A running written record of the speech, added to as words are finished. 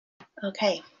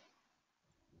Okay.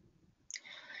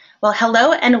 Well,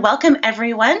 hello and welcome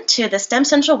everyone to the STEM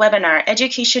Central webinar,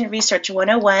 Education Research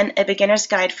 101, A Beginner's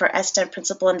Guide for STEM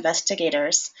Principal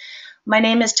Investigators. My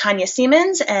name is Tanya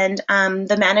Siemens and I'm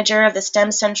the manager of the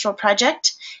STEM Central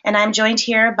project, and I'm joined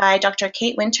here by Dr.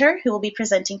 Kate Winter, who will be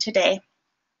presenting today.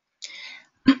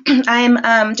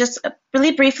 I'm just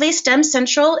really briefly, STEM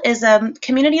Central is a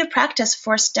community of practice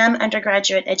for STEM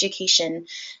undergraduate education.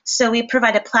 So we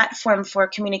provide a platform for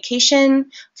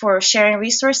communication, for sharing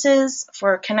resources,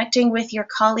 for connecting with your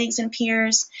colleagues and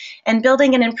peers, and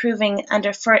building and improving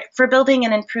for building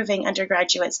and improving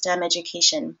undergraduate STEM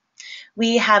education.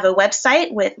 We have a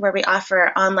website where we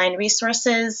offer online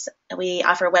resources, we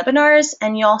offer webinars,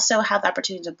 and you also have the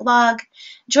opportunity to blog,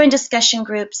 join discussion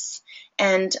groups,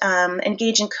 and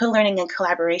engage in co-learning and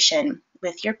collaboration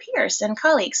with your peers and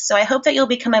colleagues. So I hope that you'll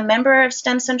become a member of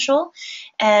STEM Central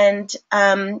and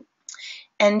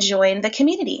join the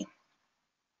community.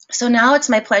 So now it's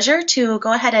my pleasure to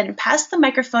go ahead and pass the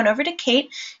microphone over to Kate.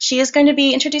 She is going to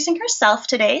be introducing herself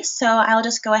today, so I'll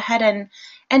just go ahead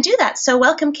and do that. So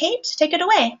welcome, Kate. Take it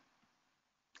away.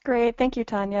 Great. Thank you,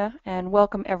 Tanya, and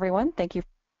welcome, everyone. Thank you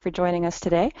for joining us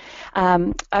today.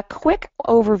 A quick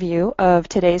overview of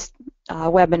today's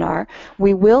webinar.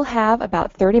 We will have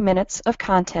about 30 minutes of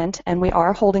content, and we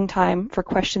are holding time for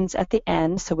questions at the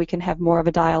end so we can have more of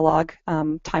a dialogue,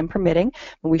 time permitting,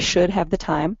 but we should have the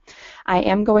time. I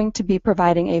am going to be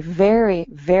providing a very,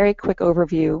 very quick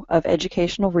overview of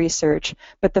educational research,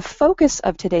 but the focus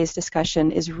of today's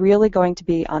discussion is really going to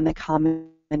be on the common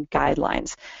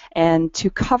guidelines. And to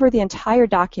cover the entire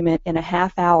document in a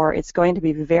half hour, it's going to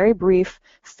be very brief,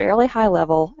 fairly high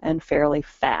level, and fairly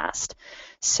fast.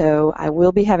 So I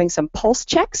will be having some pulse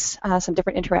checks, some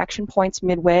different interaction points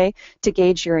midway to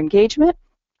gauge your engagement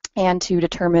and to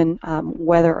determine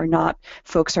whether or not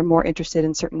folks are more interested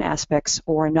in certain aspects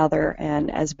or another.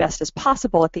 And as best as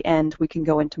possible at the end, we can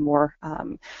go into more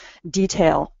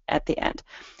detail at the end.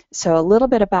 So a little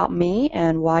bit about me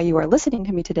and why you are listening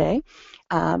to me today.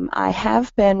 I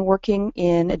have been working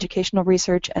in educational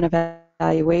research and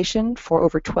evaluation for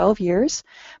over 12 years.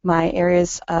 My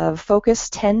areas of focus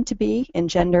tend to be in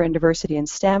gender and diversity in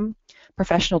STEM,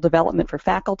 professional development for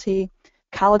faculty,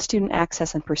 college student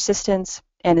access and persistence,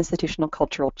 and institutional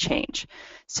cultural change.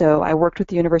 So I worked with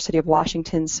the University of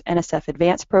Washington's NSF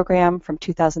Advanced program from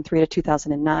 2003 to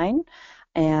 2009.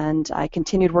 And I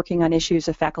continued working on issues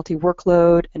of faculty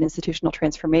workload and institutional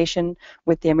transformation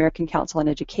with the American Council on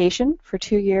Education for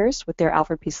 2 years with their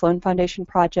Alfred P. Sloan Foundation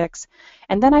projects.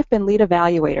 And then I've been lead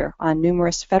evaluator on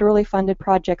numerous federally funded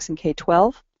projects in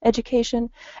K-12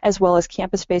 education, as well as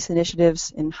campus-based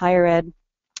initiatives in higher ed,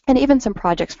 and even some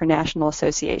projects for national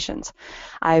associations.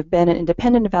 I've been an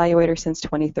independent evaluator since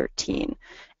 2013,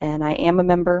 and I am a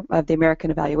member of the American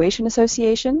Evaluation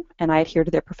Association, and I adhere to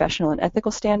their professional and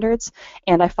ethical standards,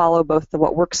 and I follow both the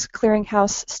What Works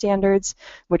Clearinghouse standards,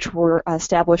 which were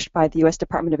established by the U.S.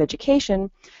 Department of Education,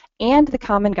 and the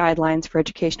Common Guidelines for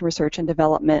Education Research and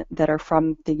Development that are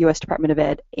from the U.S. Department of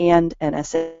Ed and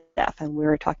NSF, and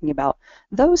we're talking about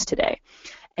those today.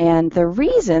 And the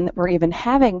reason that we're even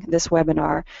having this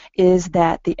webinar is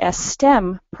that the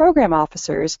STEM program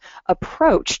officers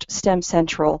approached STEM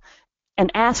Central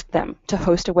and asked them to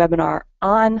host a webinar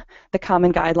on the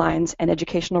common guidelines and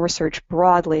educational research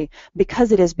broadly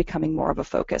because it is becoming more of a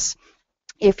focus.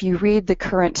 If you read the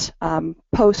current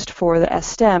post for the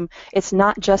STEM, it's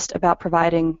not just about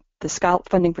providing the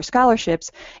funding for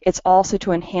scholarships, it's also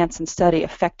to enhance and study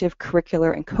effective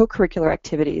curricular and co-curricular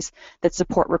activities that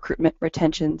support recruitment,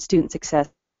 retention, student success,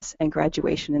 and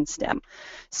graduation in STEM.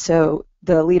 So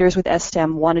the leaders with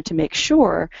STEM wanted to make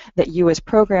sure that you as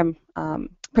program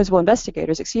principal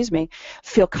investigators,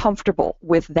 feel comfortable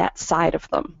with that side of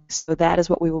them. So that is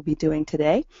what we will be doing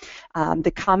today.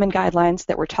 The common guidelines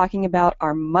that we're talking about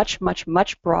are much, much,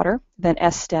 much broader than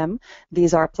STEM.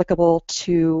 These are applicable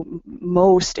to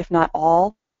most, if not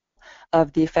all,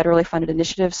 of the federally funded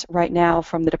initiatives right now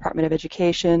from the Department of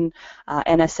Education,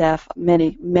 NSF,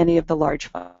 many of the large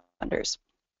funders.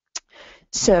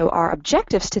 So our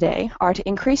objectives today are to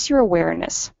increase your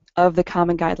awareness of the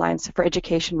common guidelines for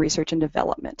education research and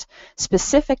development.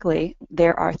 Specifically,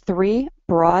 there are 3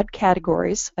 broad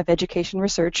categories of education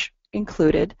research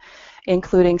included,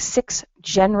 including 6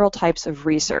 general types of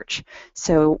research.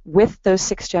 So with those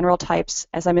 6 general types,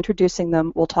 as I'm introducing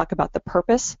them, we'll talk about the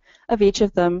purpose of each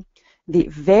of them, the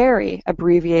very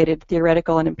abbreviated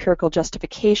theoretical and empirical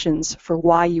justifications for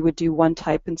why you would do one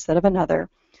type instead of another,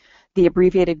 the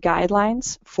abbreviated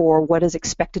guidelines for what is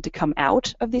expected to come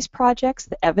out of these projects,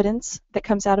 the evidence that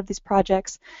comes out of these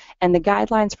projects, and the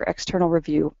guidelines for external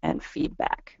review and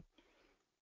feedback.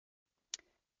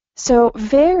 So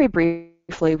very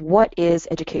briefly, what is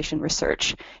education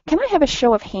research? Can I have a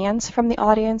show of hands from the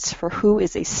audience for who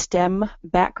is a STEM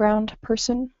background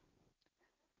person?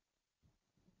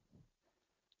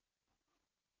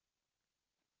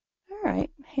 All right,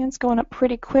 hands going up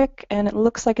pretty quick, and it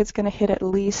looks like it's going to hit at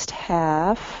least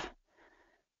half.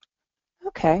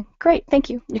 Okay, great,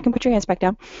 thank you. You can put your hands back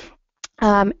down.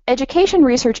 Education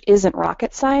research isn't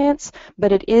rocket science,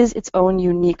 but it is its own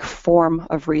unique form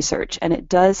of research, and it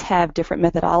does have different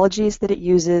methodologies that it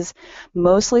uses,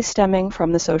 mostly stemming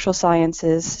from the social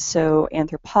sciences, so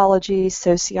anthropology,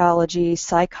 sociology,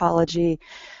 psychology.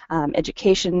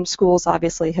 Education schools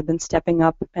obviously have been stepping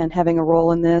up and having a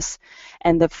role in this,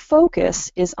 and the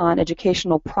focus is on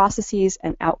educational processes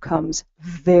and outcomes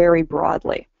very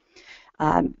broadly.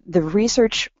 The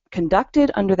research conducted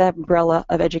under the umbrella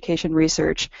of education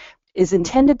research is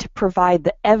intended to provide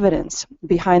the evidence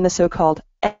behind the so-called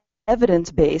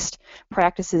evidence-based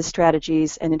practices,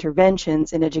 strategies, and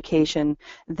interventions in education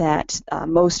that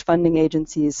most funding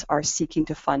agencies are seeking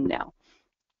to fund now.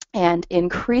 And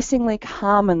increasingly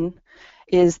common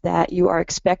is that you are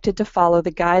expected to follow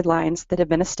the guidelines that have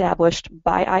been established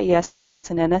by IES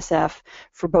and NSF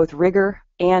for both rigor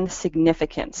and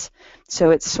significance. So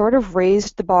it's sort of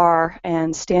raised the bar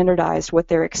and standardized what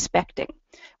they're expecting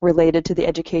related to the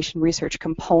education research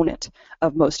component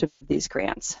of most of these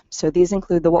grants. So these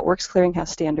include the What Works Clearinghouse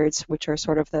standards, which are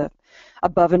sort of the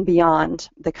above and beyond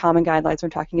the common guidelines we're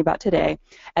talking about today,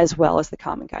 as well as the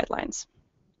common guidelines.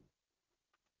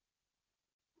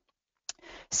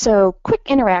 So quick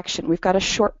interaction. We've got a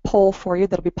short poll for you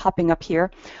that'll be popping up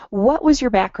here. What was your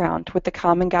background with the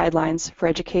common guidelines for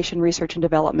education research and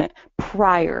development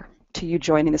prior to you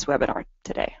joining this webinar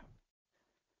today?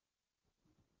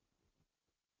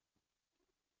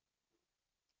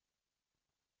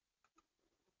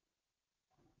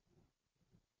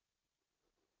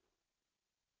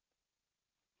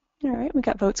 All right, we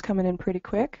got votes coming in pretty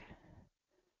quick.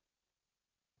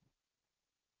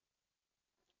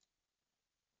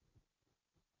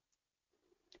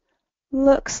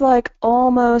 Looks like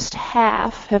almost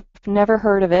half have never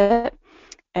heard of it,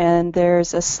 and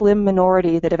there's a slim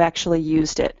minority that have actually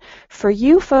used it. For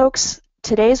you folks,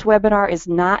 today's webinar is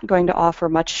not going to offer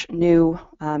much new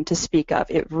to speak of.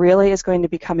 It really is going to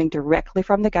be coming directly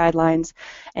from the guidelines,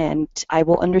 and I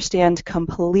will understand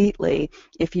completely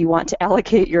if you want to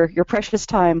allocate your precious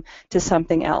time to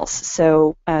something else.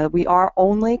 So we are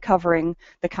only covering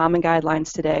the common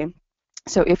guidelines today.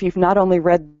 So if you've not only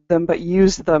read them but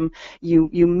used them,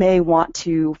 you may want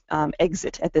to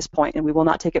exit at this point, and we will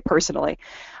not take it personally.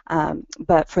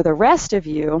 But for the rest of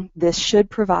you, this should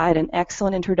provide an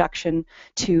excellent introduction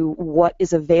to what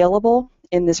is available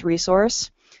in this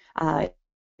resource. It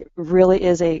really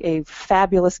is a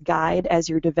fabulous guide as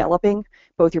you're developing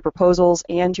both your proposals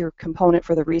and your component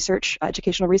for the research,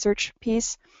 educational research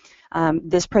piece.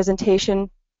 This presentation,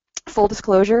 full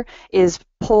disclosure, is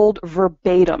pulled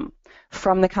verbatim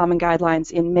from the common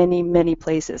guidelines in many, many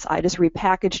places. I just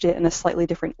repackaged it in a slightly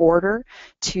different order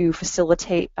to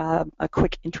facilitate a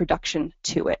quick introduction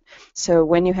to it. So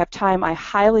when you have time, I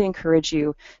highly encourage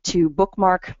you to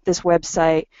bookmark this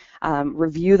website,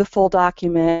 review the full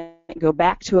document, go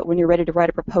back to it when you're ready to write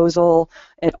a proposal.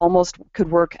 It almost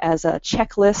could work as a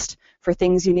checklist for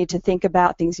things you need to think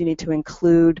about, things you need to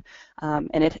include,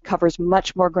 and it covers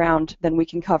much more ground than we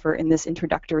can cover in this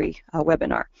introductory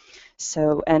webinar.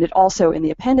 So, and it also in the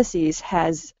appendices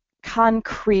has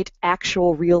concrete,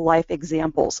 actual real-life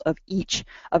examples of each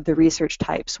of the research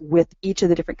types with each of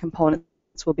the different components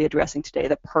we'll be addressing today,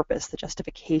 the purpose, the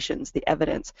justifications, the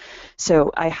evidence.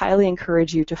 So I highly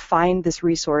encourage you to find this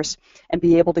resource and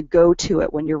be able to go to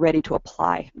it when you're ready to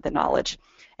apply the knowledge.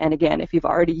 And again, if you've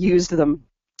already used them,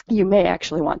 you may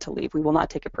actually want to leave. We will not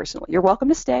take it personally. You're welcome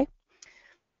to stay.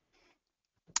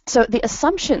 So the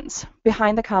assumptions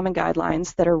behind the common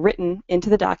guidelines that are written into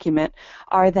the document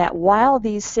are that while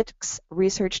these 6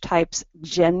 research types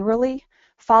generally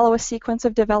follow a sequence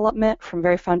of development from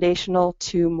very foundational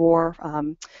to more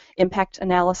impact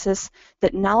analysis,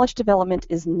 that knowledge development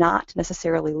is not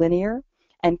necessarily linear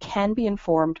and can be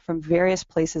informed from various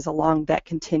places along that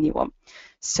continuum.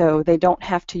 So they don't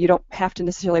have to, you don't have to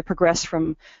necessarily progress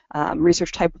from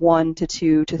research type 1 to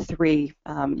 2 to 3.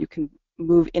 You can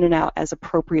move in and out as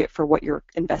appropriate for what you're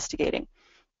investigating.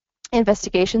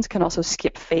 Investigations can also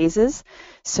skip phases.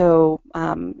 So,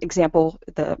 example,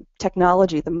 the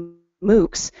technology, the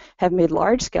MOOCs, have made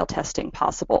large-scale testing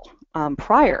possible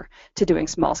prior to doing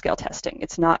small-scale testing.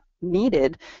 It's not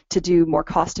needed to do more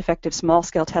cost-effective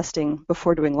small-scale testing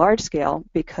before doing large-scale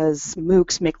because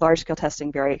MOOCs make large-scale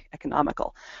testing very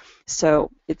economical.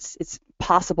 So it's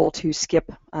possible to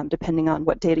skip depending on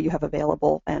what data you have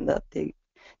available and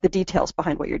the details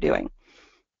behind what you're doing.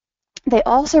 They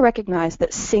also recognize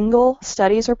that single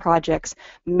studies or projects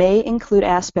may include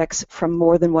aspects from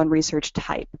more than one research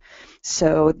type.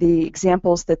 So the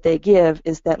examples that they give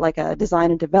is that like a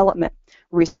design and development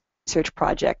research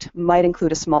project might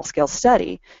include a small-scale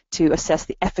study to assess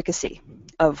the efficacy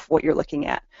of what you're looking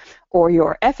at. Or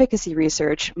your efficacy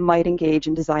research might engage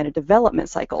in design and development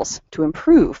cycles to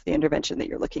improve the intervention that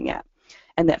you're looking at.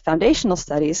 And that foundational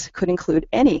studies could include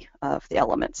any of the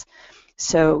elements.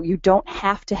 So you don't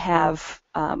have to have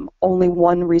only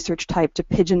one research type to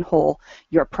pigeonhole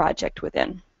your project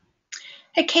within.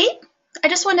 Hey, Kate, I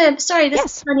just want to, sorry, this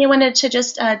is Tanya, wanted to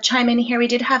just chime in here. We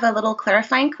did have a little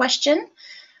clarifying question.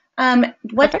 What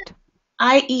Perfect.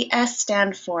 does IES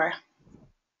stand for?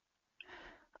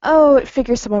 Oh, I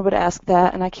figure someone would ask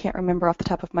that, and I can't remember off the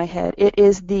top of my head. It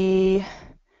is the, I'm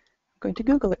going to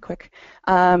Google it quick.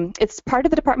 It's part of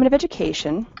the Department of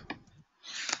Education.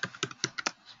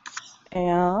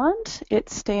 And it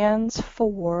stands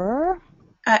for...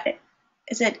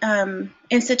 is it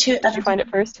Institute of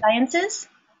Education Sciences?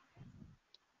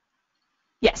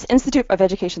 Yes, Institute of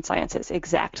Education Sciences,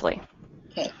 exactly.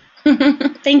 Okay.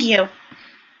 Thank you.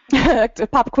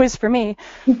 Pop quiz for me.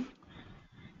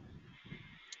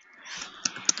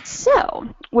 So,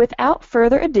 without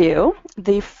further ado,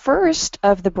 the first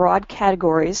of the broad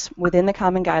categories within the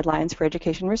Common Guidelines for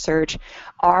Education Research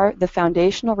are the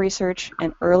foundational research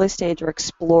and early stage or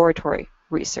exploratory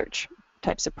research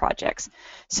types of projects.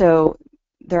 So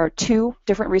there are two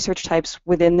different research types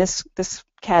within this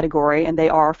category, and they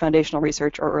are foundational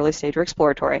research or early stage or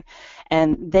exploratory.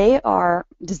 And they are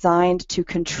designed to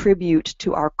contribute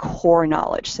to our core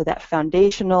knowledge. So that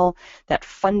foundational, that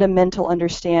fundamental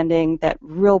understanding, that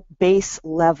real base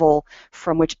level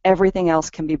from which everything else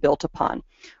can be built upon,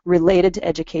 related to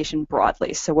education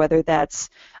broadly. So whether that's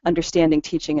understanding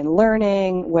teaching and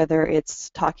learning, whether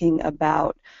it's talking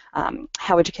about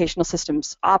how educational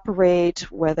systems operate,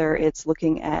 whether it's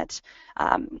looking at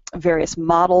various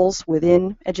models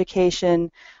within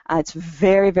education. It's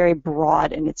very, very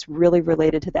broad, and it's really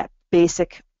related to that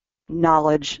basic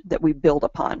knowledge that we build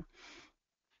upon.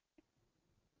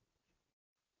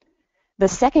 The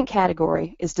second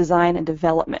category is design and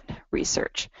development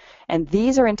research, and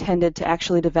these are intended to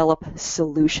actually develop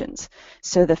solutions.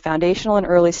 So the foundational and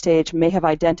early stage may have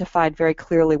identified very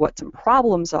clearly what some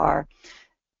problems are.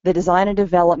 The design and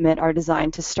development are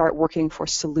designed to start working for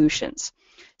solutions.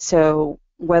 So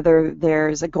whether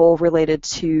there's a goal related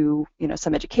to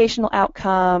some educational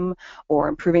outcome or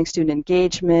improving student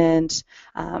engagement,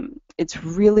 it's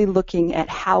really looking at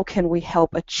how can we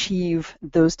help achieve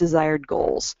those desired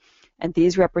goals. And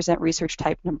these represent research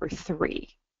type number 3.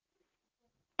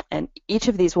 And each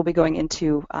of these we'll be going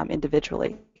into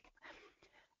individually.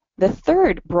 The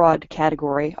third broad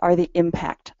category are the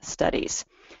impact studies.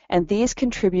 And these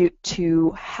contribute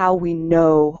to how we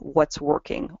know what's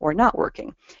working or not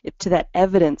working, to that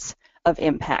evidence of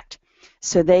impact.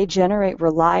 So they generate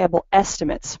reliable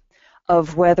estimates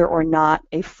of whether or not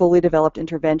a fully developed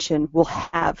intervention will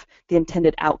have the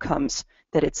intended outcomes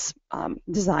that it's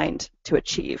designed to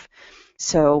achieve.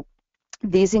 So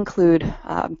these include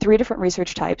 3 different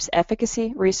research types: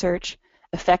 efficacy research,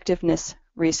 effectiveness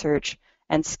research,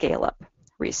 and scale-up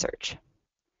research.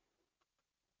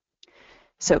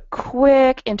 So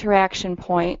quick interaction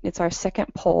point, it's our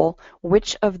second poll.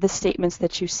 Which of the statements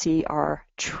that you see are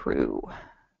true?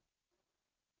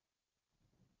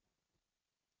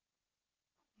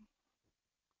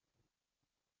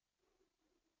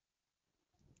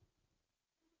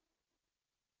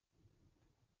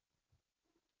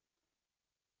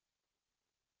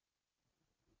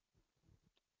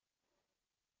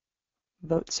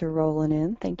 Votes are rolling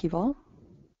in. Thank you all.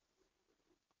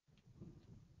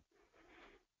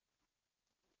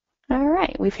 All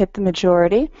right, we've hit the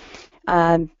majority.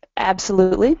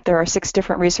 Absolutely, there are 6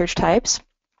 different research types,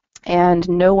 and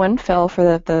no one fell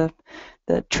for the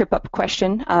trip-up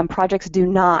question. Projects do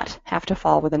not have to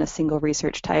fall within a single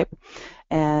research type,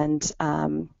 and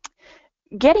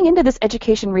getting into this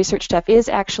education research stuff is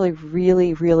actually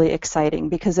really, really exciting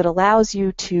because it allows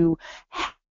you to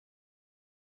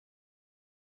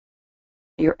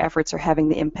your efforts are having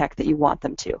the impact that you want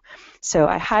them to. So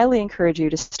I highly encourage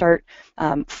you to start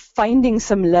finding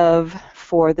some love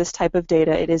for this type of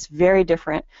data. It is very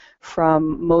different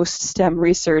from most STEM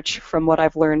research from what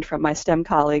I've learned from my STEM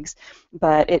colleagues,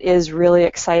 but it is really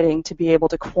exciting to be able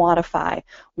to quantify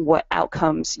what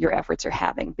outcomes your efforts are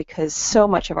having, because so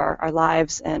much of our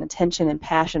lives and attention and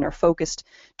passion are focused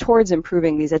towards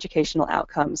improving these educational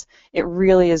outcomes. It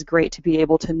really is great to be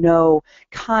able to know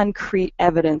concrete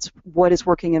evidence, what is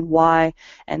working and why,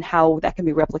 and how that can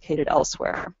be replicated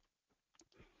elsewhere.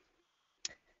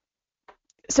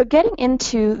 So getting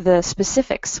into the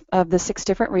specifics of the 6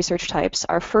 different research types,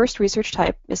 our first research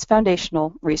type is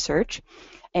foundational research.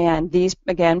 And these,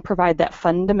 again, provide that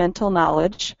fundamental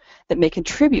knowledge that may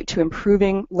contribute to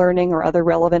improving learning or other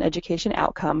relevant education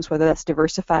outcomes, whether that's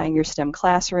diversifying your STEM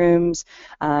classrooms,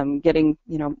 getting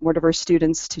more diverse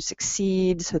students to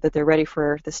succeed so that they're ready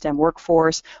for the STEM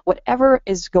workforce. Whatever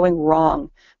is going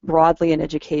wrong broadly in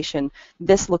education,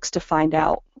 this looks to find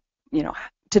out,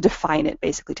 to define it,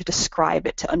 basically, to describe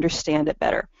it, to understand it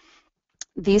better.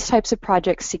 These types of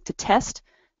projects seek to test,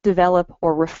 develop,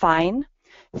 or refine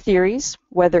theories,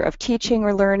 whether of teaching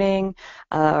or learning,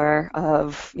 or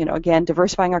of, again,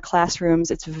 diversifying our classrooms.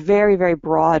 It's very, very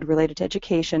broad related to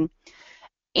education.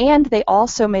 And they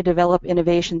also may develop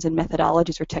innovations in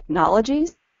methodologies or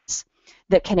technologies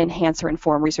that can enhance or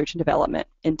inform research and development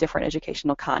in different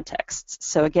educational contexts.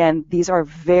 So again, these are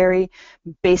very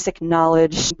basic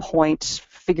knowledge point,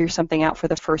 figure something out for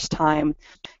the first time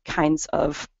kinds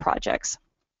of projects.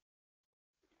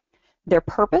 Their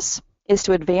purpose is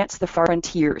to advance the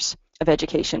frontiers of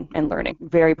education and learning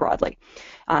very broadly.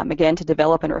 Again, to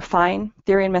develop and refine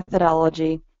theory and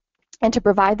methodology, and to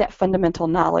provide that fundamental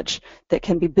knowledge that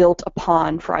can be built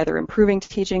upon for either improving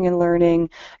teaching and learning,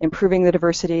 improving the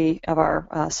diversity of our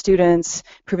students,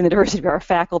 improving the diversity of our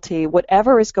faculty,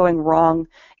 whatever is going wrong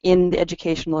in the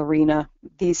educational arena,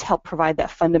 these help provide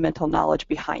that fundamental knowledge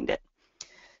behind it.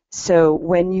 So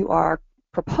when you are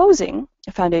proposing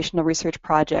a foundational research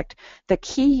project, the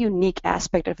key unique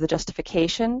aspect of the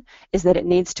justification is that it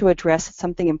needs to address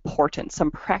something important,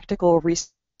 some practical research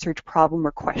problem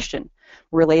or question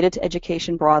related to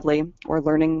education broadly, or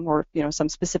learning, or some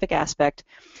specific aspect,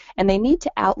 and they need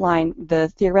to outline the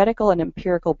theoretical and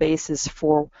empirical basis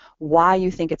for why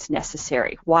you think it's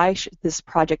necessary. Why should this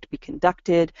project be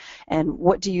conducted, and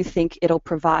what do you think it'll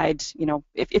provide?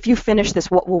 If you finish this,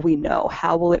 what will we know?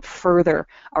 How will it further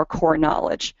our core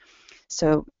knowledge?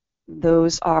 So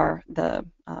those are the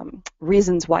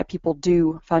reasons why people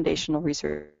do foundational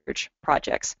research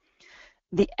projects.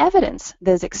 The evidence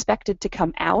that is expected to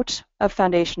come out of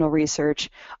foundational research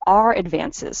are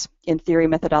advances in theory,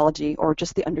 methodology, or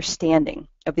just the understanding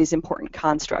of these important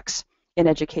constructs in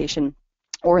education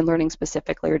or in learning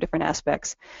specifically, or different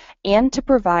aspects, and to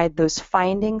provide those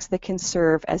findings that can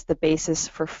serve as the basis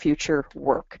for future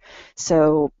work.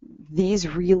 So these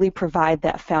really provide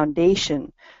that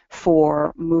foundation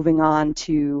for moving on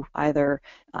to either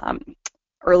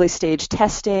early stage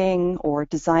testing or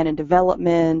design and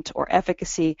development or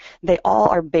efficacy. They all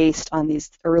are based on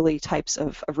these early types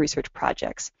of research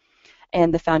projects.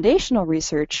 And the foundational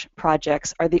research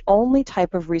projects are the only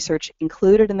type of research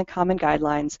included in the Common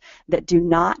Guidelines that do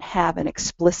not have an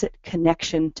explicit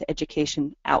connection to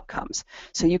education outcomes.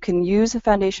 So you can use a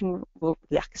foundational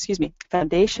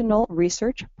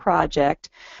research project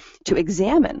to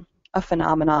examine a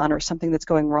phenomenon or something that's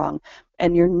going wrong,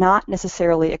 and you're not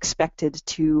necessarily expected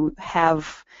to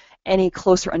have any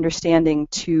closer understanding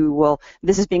to, well,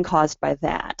 this is being caused by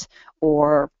that,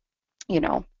 or,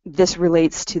 this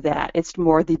relates to that. It's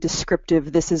more the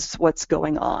descriptive, this is what's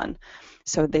going on.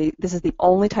 So this is the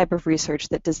only type of research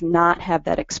that does not have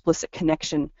that explicit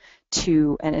connection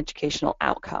to an educational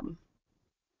outcome.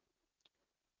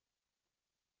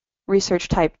 Research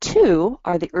type 2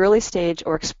 are the early stage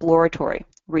or exploratory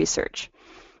research.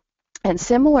 And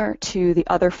similar to the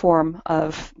other form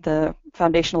of the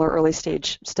foundational or early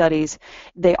stage studies,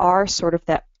 they are sort of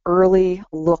that early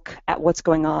look at what's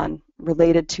going on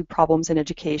related to problems in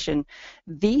education.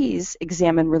 These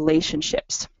examine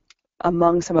relationships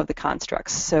among some of the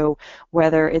constructs. So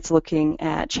whether it's looking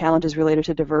at challenges related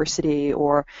to diversity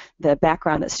or the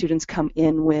background that students come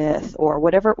in with, or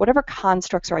whatever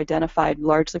constructs are identified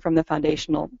largely from the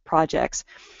foundational projects.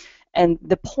 And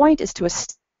the point is to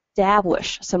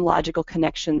establish some logical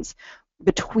connections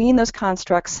between those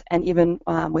constructs and even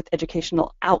with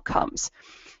educational outcomes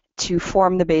to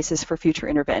form the basis for future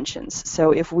interventions.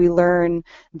 So if we learn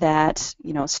that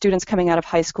students coming out of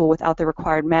high school without the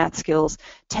required math skills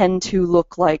tend to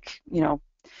look like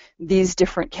these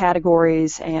different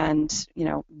categories, and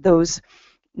those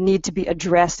need to be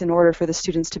addressed in order for the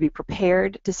students to be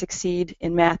prepared to succeed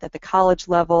in math at the college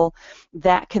level,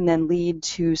 that can then lead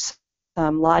to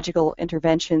some logical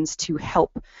interventions to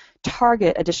help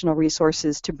target additional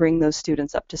resources to bring those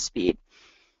students up to speed.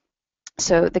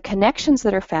 So the connections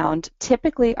that are found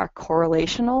typically are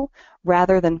correlational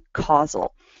rather than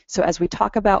causal. So as we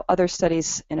talk about other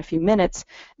studies in a few minutes,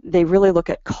 they really look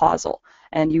at causal.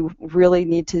 And you really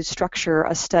need to structure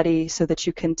a study so that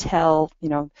you can tell,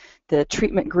 the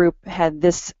treatment group had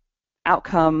this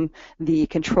outcome, the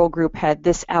control group had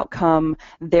this outcome,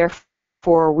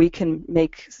 therefore we can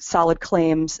make solid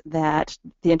claims that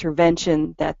the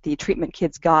intervention that the treatment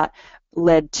kids got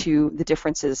led to the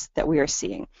differences that we are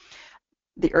seeing.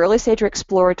 The early stage or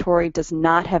exploratory does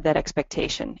not have that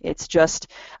expectation. It's just,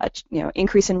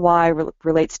 increase in Y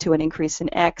relates to an increase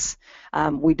in X.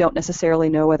 We don't necessarily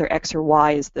know whether X or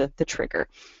Y is the trigger.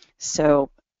 So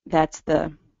that's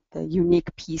the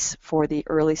unique piece for the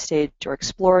early stage or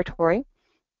exploratory.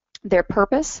 Their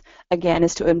purpose, again,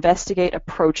 is to investigate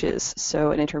approaches,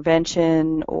 so an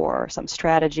intervention or some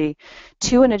strategy,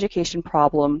 to an education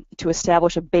problem to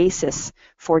establish a basis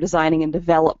for designing and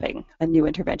developing a new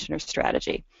intervention or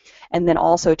strategy, and then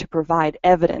also to provide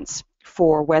evidence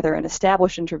for whether an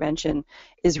established intervention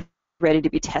is ready to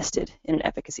be tested in an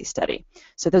efficacy study.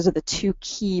 So those are the two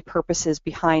key purposes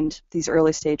behind these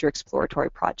early stage or exploratory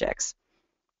projects.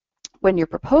 When you're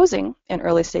proposing an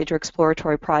early stage or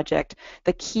exploratory project,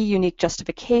 the key unique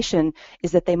justification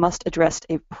is that they must address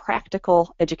a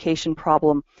practical education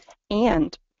problem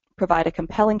and provide a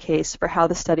compelling case for how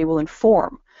the study will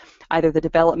inform either the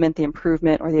development, the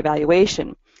improvement, or the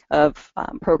evaluation of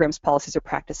programs, policies, or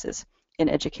practices in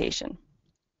education.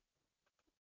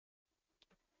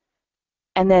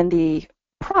 And then the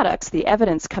products, the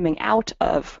evidence coming out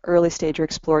of early stage or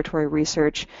exploratory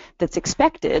research that's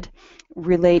expected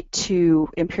relate to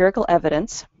empirical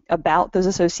evidence about those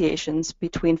associations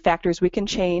between factors we can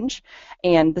change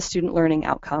and the student learning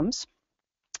outcomes,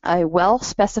 a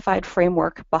well-specified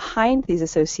framework behind these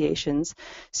associations,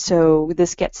 so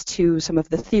this gets to some of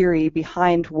the theory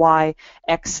behind why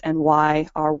X and Y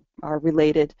are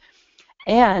related,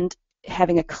 and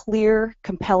having a clear,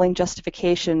 compelling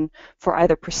justification for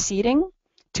either proceeding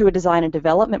to a design and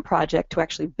development project to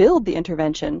actually build the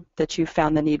intervention that you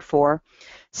found the need for,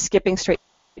 skipping straight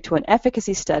to an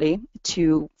efficacy study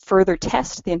to further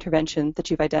test the intervention that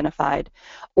you've identified,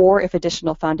 or if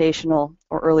additional foundational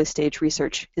or early stage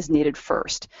research is needed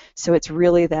first. So it's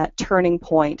really that turning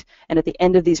point, and at the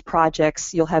end of these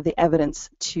projects, you'll have the evidence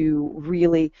to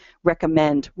really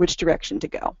recommend which direction to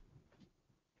go.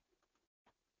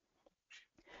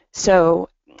 So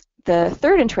the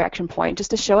third interaction point,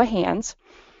 just a show of hands,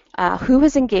 who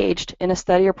has engaged in a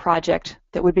study or project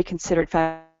that would be considered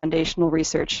foundational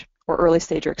research or early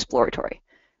stage or exploratory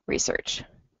research?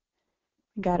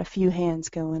 Got a few hands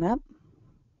going up.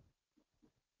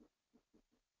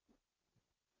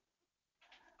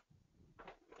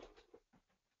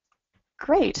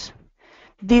 Great.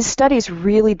 These studies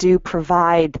really do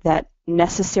provide that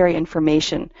necessary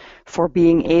information for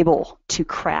being able to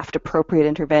craft appropriate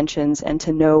interventions and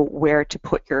to know where to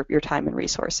put your time and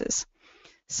resources.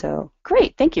 So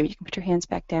great, thank you. You can put your hands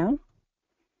back down.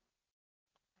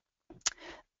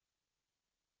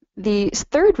 The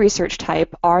third research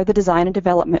type are the design and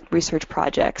development research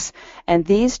projects, and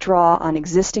these draw on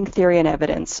existing theory and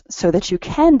evidence so that you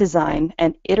can design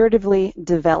and iteratively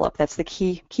develop, that's the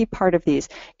key part of these,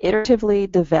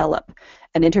 iteratively develop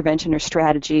an intervention or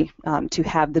strategy to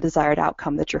have the desired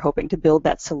outcome that you're hoping to build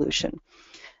that solution.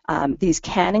 These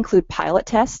can include pilot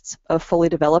tests of fully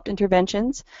developed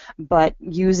interventions, but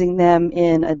using them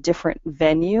in a different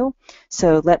venue.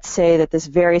 So let's say that this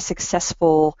very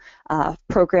successful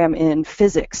program in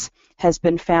physics has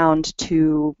been found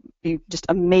to be just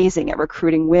amazing at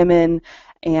recruiting women,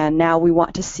 and now we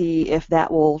want to see if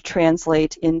that will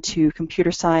translate into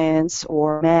computer science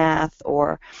or math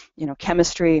or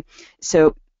chemistry.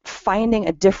 So finding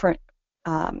a different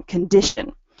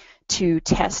condition to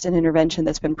test an intervention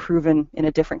that's been proven in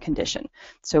a different condition.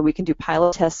 So we can do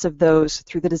pilot tests of those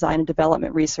through the design and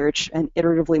development research and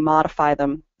iteratively modify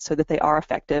them so that they are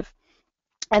effective.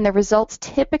 And the results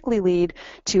typically lead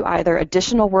to either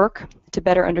additional work to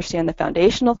better understand the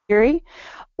foundational theory,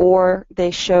 or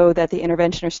they show that the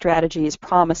intervention or strategy is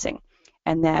promising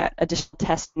and that additional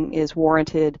testing is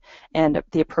warranted and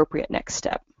the appropriate next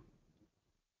step.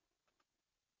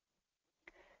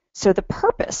 So the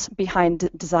purpose behind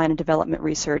design and development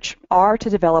research are to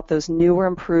develop those new or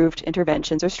improved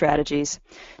interventions or strategies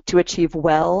to achieve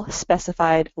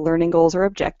well-specified learning goals or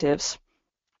objectives.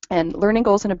 And learning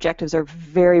goals and objectives are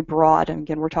very broad. And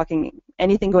again, we're talking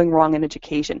anything going wrong in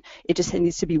education. It just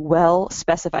needs to be well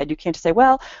specified. You can't just say,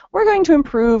 well, we're going to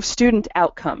improve student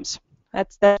outcomes.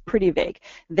 That's pretty vague.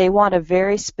 They want a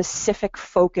very specific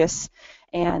focus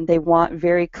and they want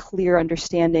very clear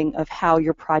understanding of how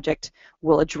your project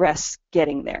will address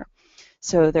getting there.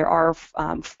 So there are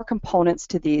 4 components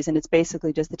to these, and it's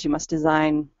basically just that you must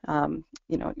design,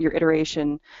 your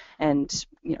iteration, and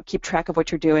keep track of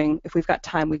what you're doing. If we've got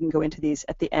time, we can go into these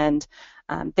at the end.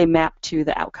 They map to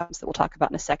the outcomes that we'll talk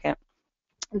about in a second.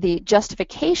 The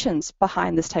justifications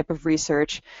behind this type of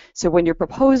research. So when you're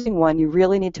proposing one, you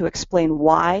really need to explain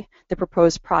why the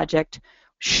proposed project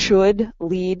should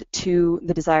lead to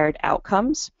the desired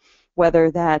outcomes,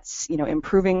 whether that's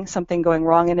improving something going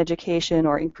wrong in education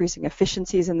or increasing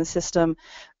efficiencies in the system,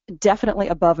 definitely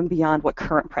above and beyond what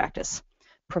current practice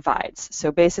provides.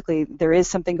 So basically, there is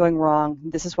something going wrong.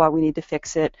 This is why we need to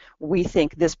fix it. We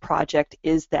think this project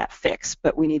is that fix,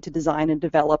 but we need to design and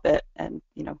develop it and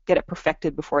get it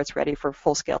perfected before it's ready for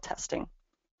full-scale testing.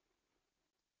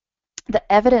 The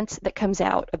evidence that comes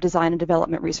out of design and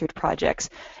development research projects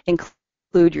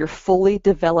include your fully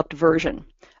developed version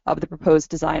of the proposed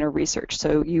design or research.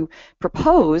 So you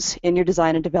propose in your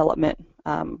design and development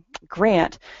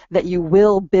grant that you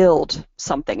will build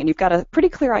something, and you've got a pretty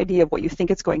clear idea of what you think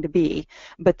it's going to be,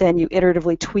 but then you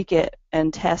iteratively tweak it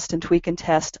and test and tweak and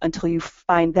test until you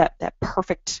find that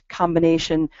perfect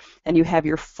combination and you have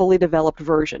your fully developed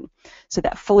version. So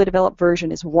that fully developed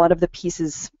version is one of the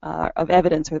pieces of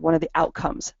evidence, or one of the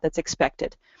outcomes that's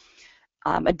expected.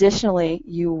 Additionally,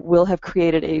 you will have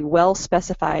created a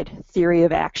well-specified theory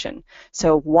of action.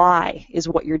 So why is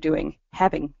what you're doing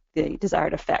having the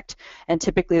desired effect? And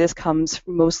typically this comes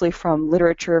mostly from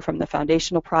literature, from the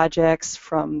foundational projects,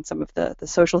 from some of the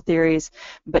social theories.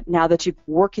 But now that you've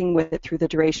been working with it through the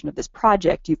duration of this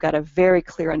project, you've got a very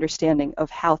clear understanding of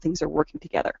how things are working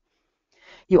together.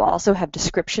 You also have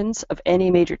descriptions of any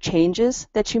major changes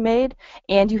that you made,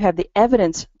 and you have the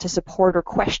evidence to support or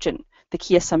question the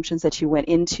key assumptions that you went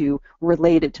into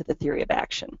related to the theory of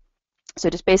action. So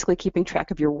just basically keeping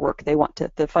track of your work.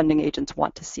 The funding agents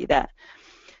want to see that.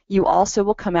 You also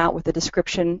will come out with a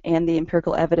description and the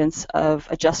empirical evidence of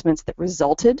adjustments that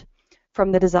resulted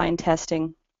from the design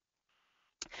testing.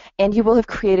 And you will have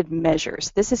created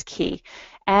measures. This is key.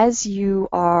 As you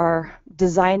are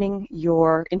designing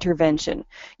your intervention,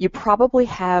 you probably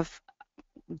have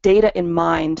data in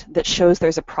mind that shows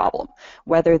there's a problem,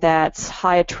 whether that's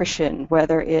high attrition,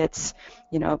 whether it's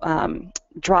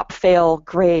drop-fail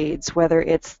grades, whether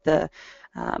it's the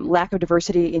lack of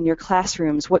diversity in your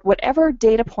classrooms. Whatever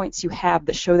data points you have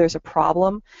that show there's a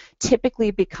problem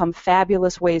typically become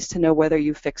fabulous ways to know whether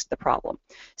you fixed the problem.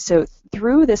 So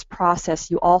through this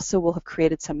process, you also will have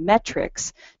created some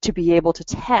metrics to be able to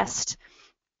test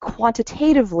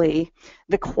quantitatively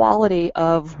the quality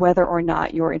of whether or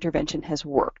not your intervention has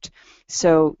worked.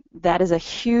 So that is a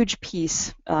huge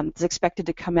piece that's expected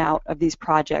to come out of these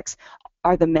projects,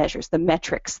 are the measures, the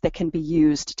metrics that can be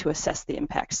used to assess the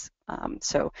impacts.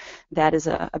 So that is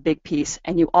a big piece.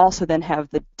 And you also then have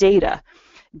the data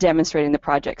demonstrating the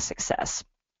project's success,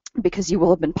 because you will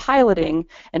have been piloting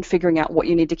and figuring out what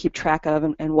you need to keep track of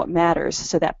and what matters.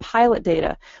 So that pilot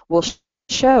data will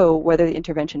show whether the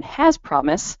intervention has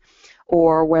promise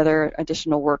or whether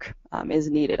additional work is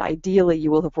needed. Ideally,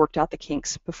 you will have worked out the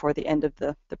kinks before the end of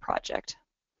the project.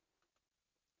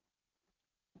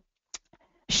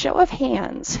 Show of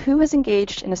hands, who has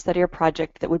engaged in a study or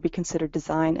project that would be considered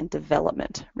design and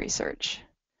development research?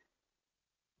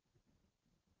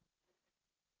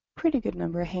 Pretty good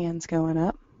number of hands going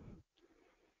up.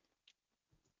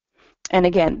 And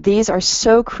again, these are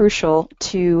so crucial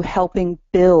to helping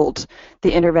build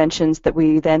the interventions that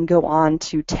we then go on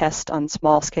to test on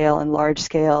small scale and large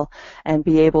scale and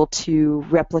be able to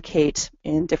replicate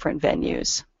in different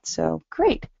venues. So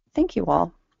great, thank you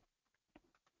all.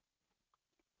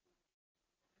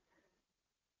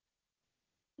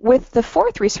 With the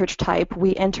 4th research type,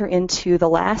 we enter into the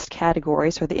last category,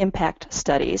 so the impact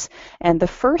studies. And the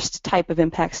first type of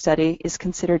impact study is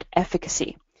considered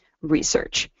efficacy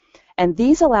research. And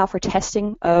these allow for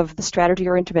testing of the strategy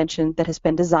or intervention that has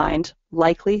been designed,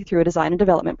 likely through a design and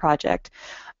development project.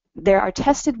 They are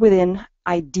tested within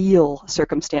ideal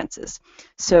circumstances.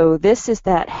 So this is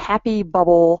that happy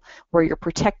bubble where you're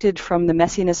protected from the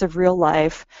messiness of real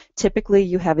life. Typically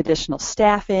you have additional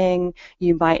staffing,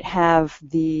 you might have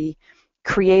the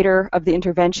creator of the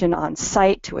intervention on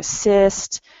site to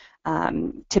assist.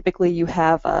 Typically you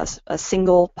have a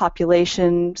single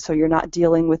population, so you're not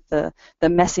dealing with the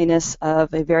messiness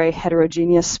of a very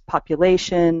heterogeneous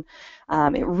population.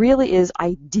 It really is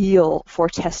ideal for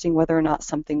testing whether or not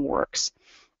something works.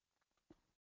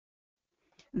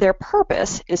 Their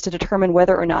purpose is to determine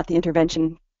whether or not the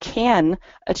intervention can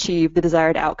achieve the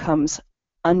desired outcomes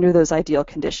under those ideal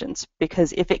conditions.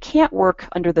 Because if it can't work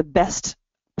under the best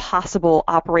possible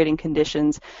operating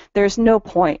conditions, there's no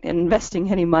point in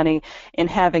investing any money in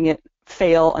having it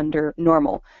fail under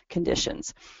normal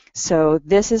conditions. So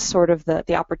this is sort of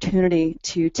the opportunity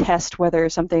to test whether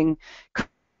something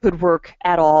could work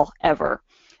at all, ever.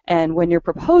 And when you're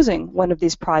proposing one of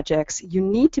these projects, you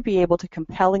need to be able to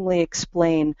compellingly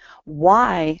explain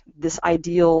why this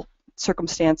ideal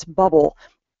circumstance bubble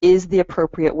is the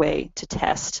appropriate way to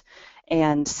test.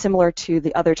 And similar to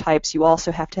the other types, you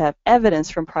also have to have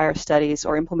evidence from prior studies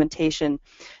or implementation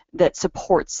that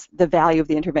supports the value of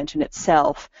the intervention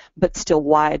itself, but still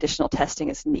why additional testing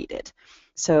is needed.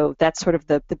 So that's sort of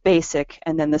the basic,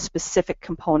 and then the specific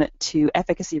component to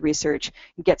efficacy research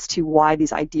gets to why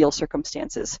these ideal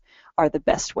circumstances are the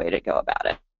best way to go about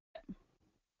it.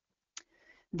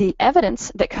 The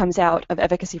evidence that comes out of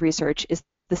efficacy research is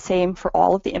the same for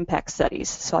all of the impact studies,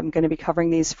 so I'm going to be covering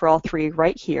these for all three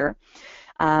right here.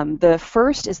 The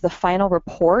first is the final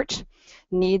report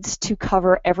needs to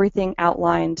cover everything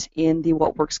outlined in the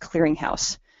What Works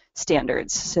Clearinghouse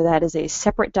standards. So that is a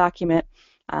separate document.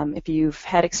 If you've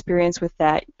had experience with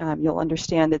that, you'll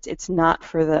understand that it's not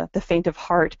for the faint of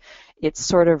heart. It's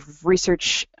sort of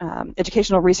research,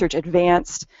 educational research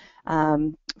advanced.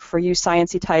 For you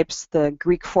sciencey types, the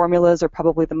Greek formulas are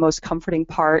probably the most comforting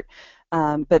part.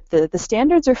 But the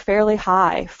standards are fairly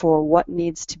high for what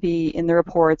needs to be in the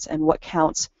reports and what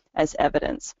counts as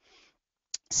evidence.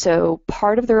 So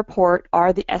part of the report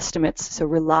are the estimates, so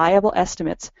reliable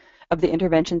estimates of the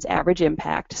intervention's average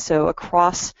impact. So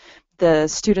across the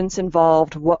students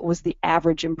involved, what was the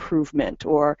average improvement,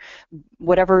 or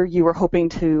whatever you were hoping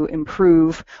to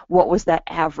improve, what was that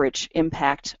average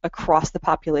impact across the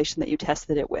population that you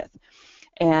tested it with.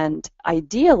 And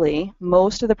ideally,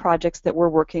 most of the projects that we're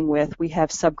working with, we have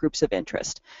subgroups of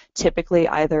interest, typically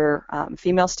either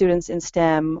female students in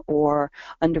STEM or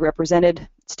underrepresented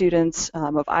students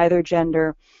of either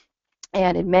gender.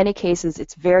 And in many cases,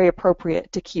 it's very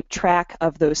appropriate to keep track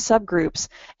of those subgroups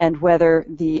and whether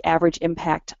the average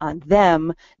impact on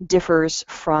them differs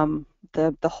from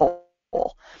the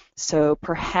whole. So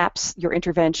perhaps your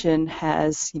intervention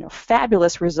has,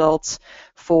 fabulous results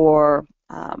for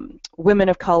women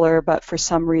of color, but for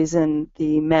some reason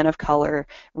the men of color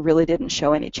really didn't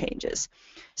show any changes.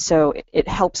 So it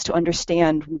helps to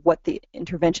understand what the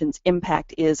intervention's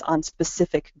impact is on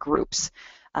specific groups.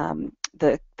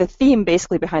 The theme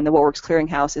basically behind the What Works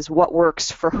Clearinghouse is what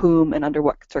works for whom and under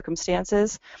what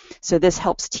circumstances. So this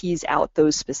helps tease out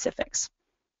those specifics.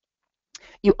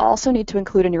 You also need to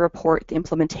include in your report the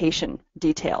implementation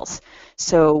details.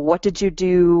 So what did you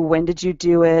do, when did you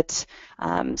do it,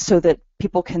 so that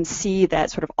people can see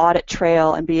that sort of audit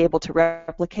trail and be able to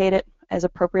replicate it as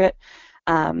appropriate.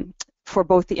 For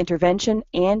both the intervention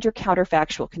and your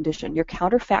counterfactual condition. Your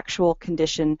counterfactual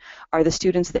condition are the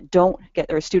students that don't get,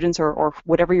 or students or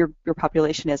whatever your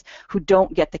population is, who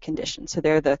don't get the condition. So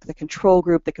they're the control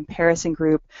group, the comparison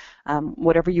group,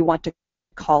 whatever you want to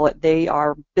call it. They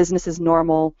are business as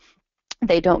normal.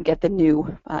 They don't get the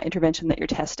new intervention that you're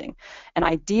testing. And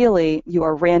ideally, you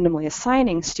are randomly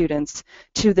assigning students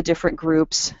to the different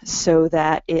groups so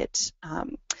that it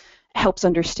helps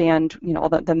understand, all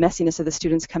the messiness of the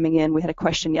students coming in. We had a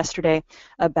question yesterday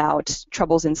about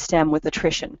troubles in STEM with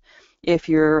attrition. If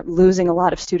you're losing a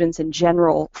lot of students in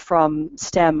general from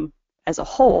STEM as a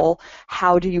whole,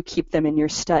 how do you keep them in your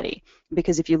study?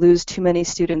 Because if you lose too many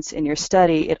students in your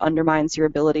study, it undermines your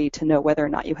ability to know whether or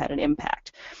not you had an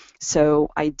impact. So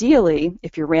ideally,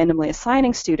 if you're randomly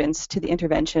assigning students to the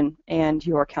intervention and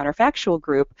your counterfactual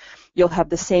group, you'll have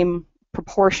the same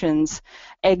proportions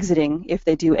exiting if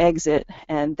they do exit,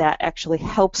 and that actually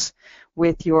helps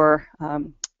with your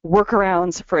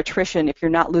workarounds for attrition if you're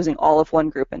not losing all of one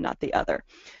group and not the other.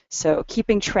 So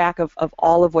keeping track of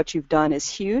all of what you've done is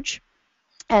huge.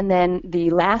 And then the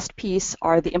last piece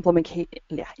are the losing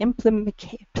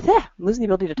the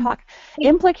ability to talk.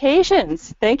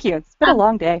 Implications. Thank you. It's been a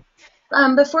long day.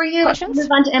 Before you move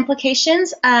on to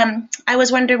implications, I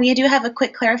was wondering, we do have a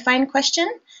quick clarifying question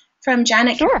from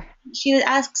Janet. Sure. She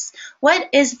asks, what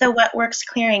is the What Works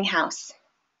Clearinghouse?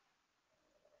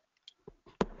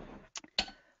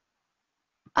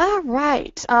 All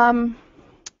right. I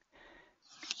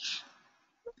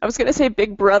was going to say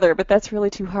Big Brother, but that's really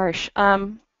too harsh.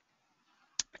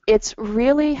 It's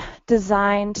really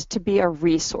designed to be a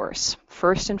resource,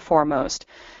 first and foremost.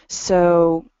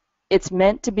 So it's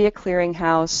meant to be a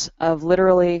clearinghouse of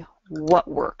literally what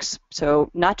works.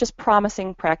 So not just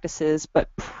promising practices,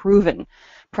 but proven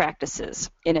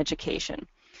practices in education.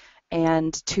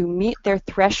 And to meet their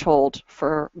threshold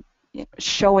for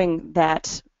showing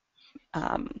that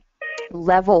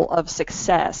level of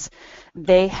success,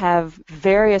 they have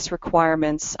various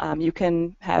requirements. You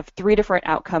can have 3 different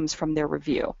outcomes from their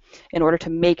review in order to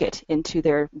make it into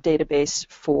their database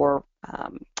for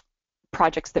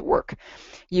projects that work.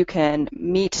 You can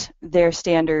meet their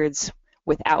standards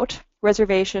without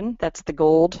reservation, that's the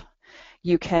gold.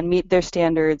 You can meet their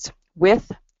standards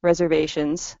with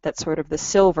reservations, that's sort of the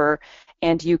silver,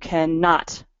 and you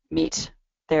cannot meet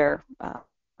their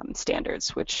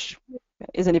standards, which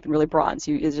isn't even really bronze.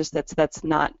 It's just that's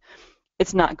not,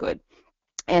 it's not good.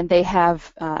 And they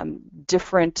have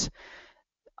different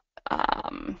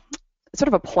sort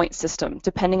of a point system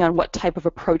depending on what type of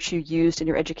approach you used in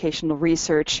your educational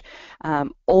research.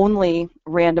 Only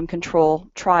random control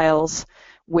trials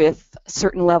with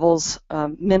certain levels,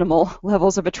 minimal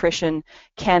levels of attrition,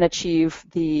 can achieve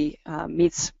the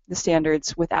meets the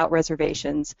standards without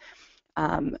reservations.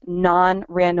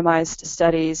 Non-randomized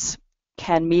studies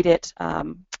can meet it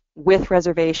with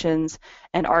reservations,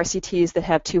 and RCTs that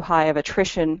have too high of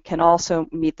attrition can also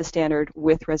meet the standard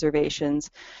with reservations.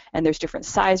 And there's different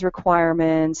size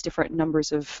requirements, different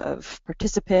numbers of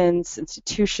participants,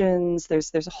 institutions.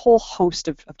 There's a whole host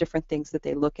of different things that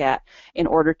they look at in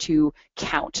order to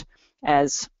count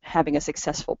as having a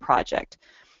successful project.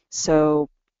 So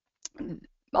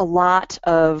a lot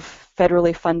of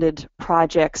federally funded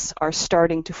projects are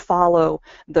starting to follow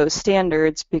those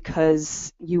standards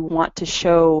because you want to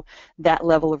show that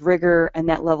level of rigor and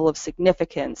that level of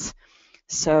significance.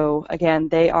 So again,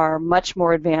 they are much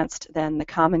more advanced than the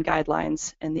common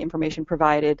guidelines and the information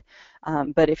provided.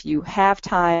 But if you have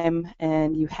time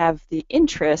and you have the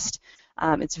interest,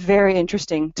 it's very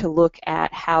interesting to look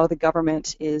at how the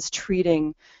government is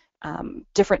treating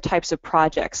different types of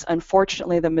projects.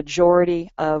 Unfortunately, the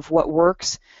majority of what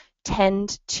works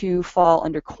tend to fall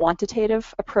under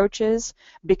quantitative approaches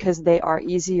because they are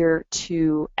easier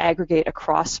to aggregate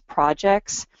across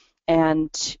projects,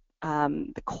 and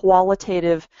the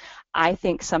qualitative, I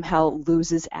think, somehow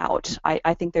loses out.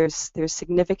 I think there's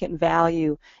significant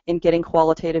value in getting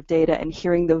qualitative data and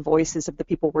hearing the voices of the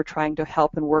people we're trying to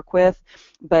help and work with,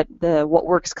 but the What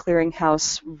Works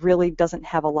Clearinghouse really doesn't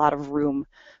have a lot of room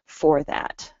for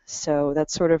that. So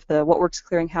that's sort of the What Works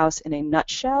Clearinghouse in a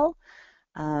nutshell.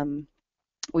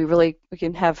 We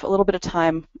can have a little bit of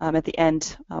time at the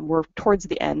end. We're towards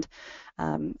the end.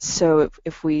 So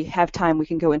if we have time, we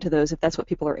can go into those if that's what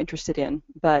people are interested in.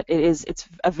 But it's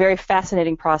a very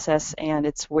fascinating process, and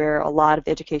it's where a lot of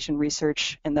the education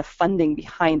research and the funding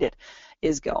behind it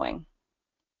is going.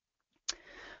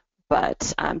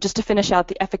 But just to finish out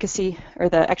the efficacy, or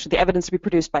the evidence to be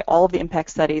produced by all of the impact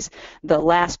studies, the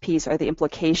last piece are the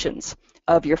implications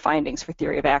of your findings for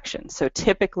theory of action. So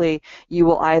typically, you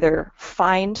will either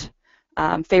find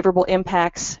favorable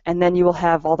impacts, and then you will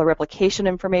have all the replication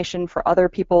information for other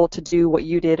people to do what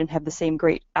you did and have the same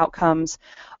great outcomes.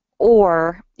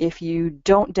 Or if you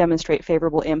don't demonstrate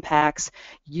favorable impacts,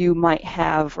 you might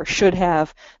have or should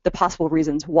have the possible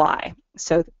reasons why.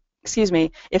 So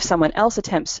if someone else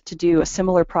attempts to do a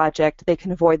similar project, they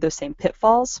can avoid those same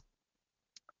pitfalls.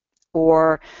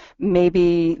 Or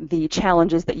maybe the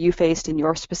challenges that you faced in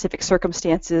your specific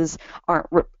circumstances aren't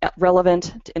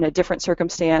relevant in a different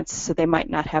circumstance, so they might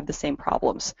not have the same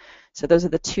problems. So those are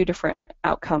the 2 different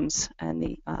outcomes and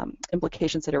the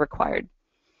implications that are required.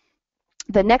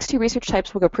 The next 2 research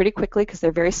types will go pretty quickly because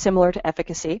they're very similar to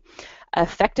efficacy.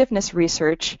 Effectiveness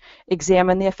research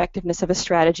examine the effectiveness of a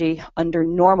strategy under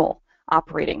normal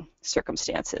operating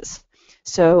circumstances.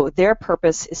 So their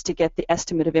purpose is to get the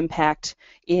estimate of impact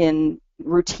in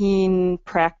routine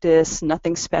practice,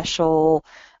 nothing special,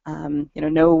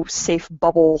 no safe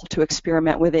bubble to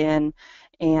experiment within.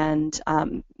 And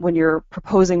when you're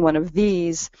proposing one of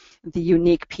these, the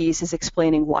unique piece is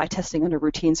explaining why testing under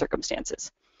routine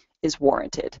circumstances is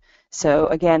warranted. So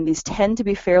again, these tend to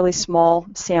be fairly small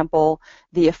sample.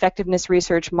 The effectiveness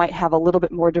research might have a little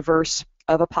bit more diverse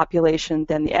of a population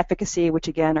than the efficacy, which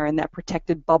again are in that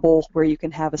protected bubble where you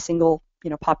can have a single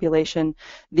population.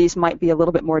 These might be a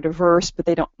little bit more diverse, but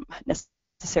they don't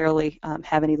necessarily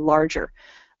have any larger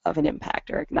of an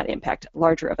impact, or not impact,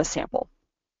 larger of a sample.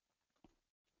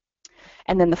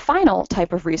 And then the final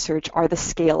type of research are the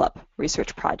scale-up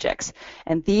research projects.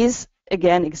 And these,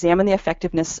 again, examine the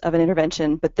effectiveness of an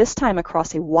intervention, but this time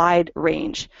across a wide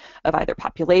range of either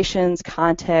populations,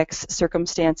 contexts,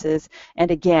 circumstances,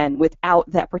 and again,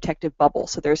 without that protective bubble.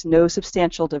 So there's no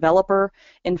substantial developer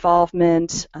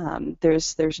involvement.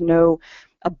 There's no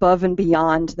above and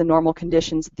beyond the normal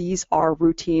conditions. These are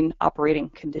routine operating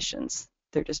conditions.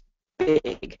 They're just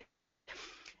big.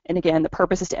 And again, the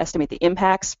purpose is to estimate the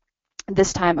impacts,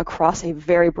 this time across a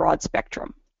very broad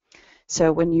spectrum.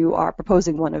 So when you are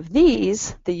proposing one of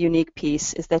these, the unique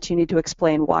piece is that you need to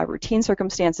explain why routine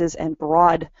circumstances and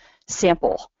broad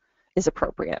sample is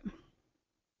appropriate.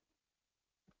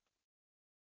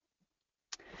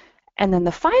 And then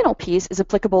the final piece is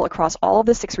applicable across all of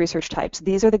the 6 research types.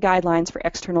 These are the guidelines for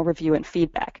external review and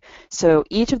feedback. So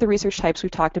each of the research types we've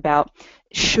talked about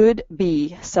should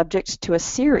be subject to a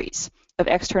series of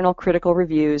external critical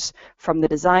reviews from the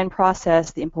design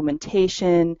process, the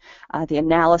implementation, the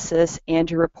analysis, and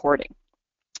your reporting.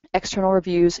 External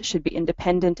reviews should be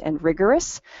independent and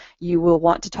rigorous. You will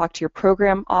want to talk to your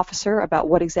program officer about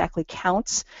what exactly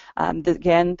counts.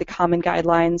 Again, the common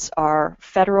guidelines are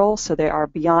federal, so they are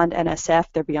beyond NSF,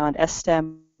 they're beyond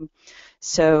STEM.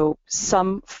 So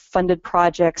some funded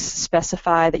projects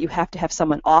specify that you have to have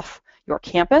someone off your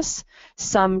campus.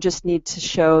 Some just need to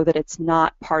show that it's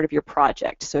not part of your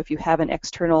project. So if you have an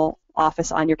external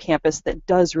office on your campus that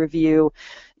does review,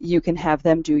 you can have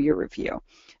them do your review.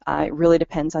 It really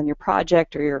depends on your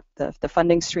project or the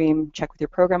funding stream. Check with your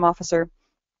program officer.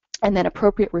 And then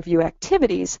appropriate review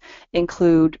activities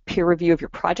include peer review of your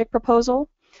project proposal,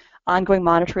 ongoing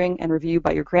monitoring and review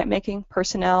by your grant-making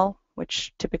personnel,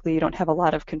 which typically you don't have a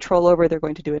lot of control over. They're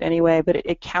going to do it anyway, but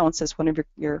it counts as one of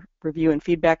your review and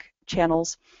feedback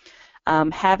channels.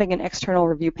 Having an external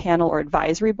review panel or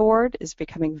advisory board is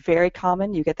becoming very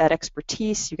common. You get that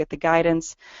expertise, you get the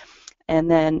guidance,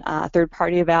 and then a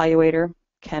third-party evaluator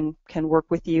can work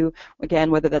with you,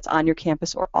 again, whether that's on your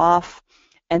campus or off.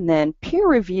 And then peer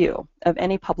review of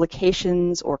any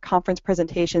publications or conference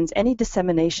presentations, any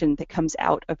dissemination that comes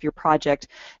out of your project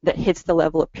that hits the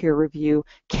level of peer review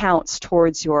counts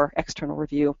towards your external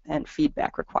review and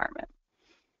feedback requirement.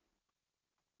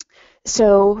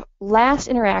 So last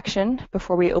interaction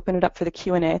before we open it up for the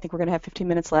Q&A, I think we're going to have 15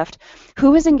 minutes left.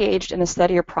 Who is engaged in a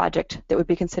study or project that would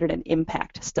be considered an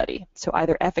impact study? So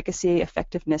either efficacy,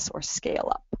 effectiveness, or scale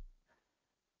up.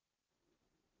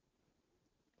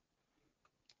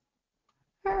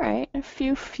 All right, a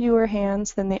few fewer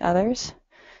hands than the others.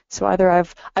 So either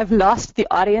I've lost the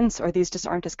audience or these just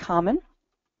aren't as common.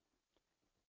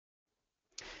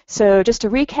 So just to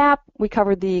recap, we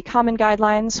covered the common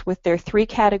guidelines with their 3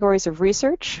 categories of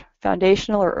research: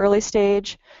 foundational or early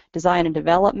stage, design and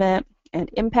development, and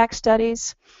impact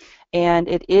studies. And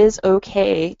it is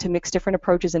okay to mix different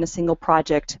approaches in a single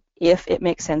project if it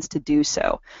makes sense to do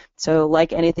so. So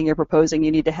like anything you're proposing,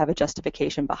 you need to have a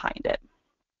justification behind it.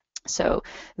 So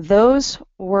those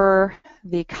were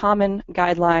the common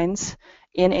guidelines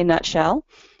in a nutshell.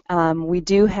 We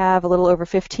do have a little over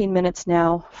 15 minutes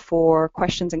now for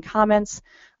questions and comments.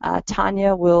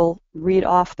 Tanya will read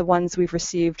off the ones we've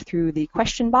received through the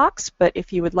question box, but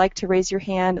if you would like to raise your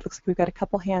hand, it looks like we've got a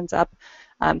couple hands up.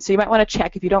 So you might want to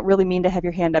check. If you don't really mean to have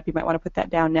your hand up, you might want to put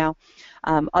that down now.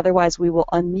 Otherwise, we will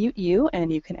unmute you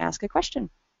and you can ask a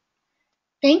question.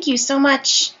 Thank you so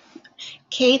much,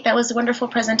 Kate. That was a wonderful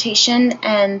presentation.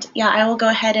 And yeah, I will go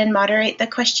ahead and moderate the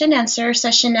question answer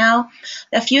session now.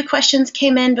 A few questions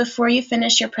came in before you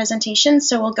finish your presentation,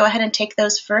 so we'll go ahead and take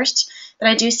those first. But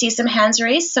I do see some hands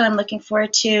raised, so I'm looking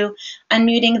forward to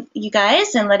unmuting you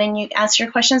guys and letting you ask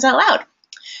your questions out loud.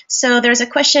 So there's a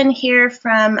question here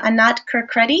from Anat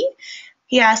Kirkreddy.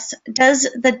 He asks, does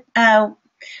the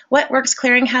What Works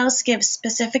Clearinghouse give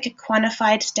specific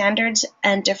quantified standards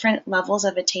and different levels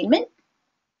of attainment?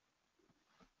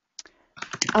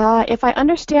 If I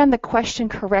understand the question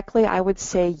correctly, I would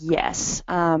say yes.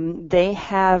 They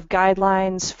have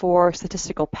guidelines for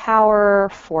statistical power,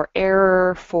 for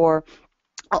error, for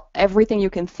everything you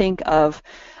can think of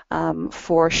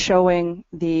for showing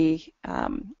the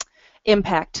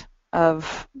impact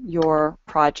of your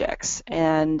projects.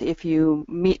 And if you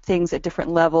meet things at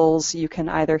different levels, you can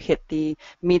either hit the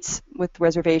meets with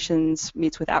reservations,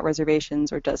 meets without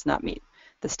reservations, or does not meet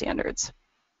the standards.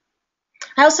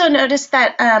 I also noticed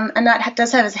that Anat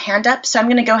does have his hand up, so I'm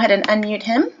going to go ahead and unmute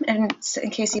him in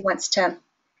case he wants to.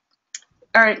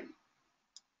 Or,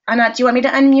 Anat, do you want me to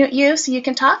unmute you so you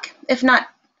can talk? If not,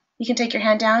 you can take your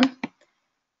hand down.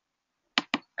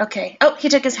 Okay. Oh, he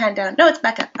took his hand down. No, it's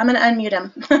back up. I'm going to unmute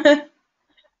him.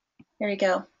 There we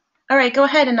go. All right, go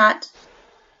ahead, Anat.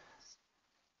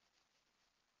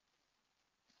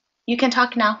 You can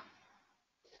talk now.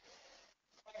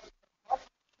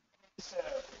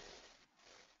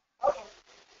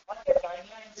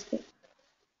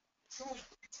 Choose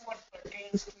which one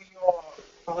pertains to your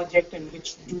project and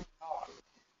which do not.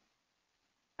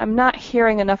 I'm not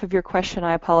hearing enough of your question.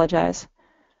 I apologize.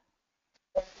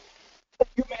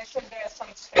 You mentioned there are some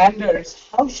standards.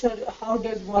 How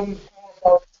does one go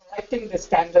about selecting the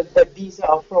standards that these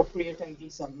are appropriate and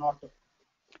these are not?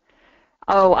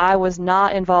 Oh, I was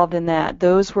not involved in that.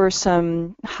 Those were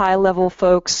some high-level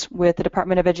folks with the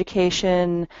Department of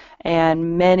Education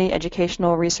and many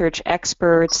educational research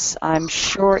experts. I'm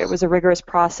sure it was a rigorous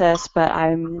process, but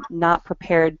I'm not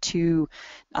prepared to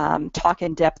talk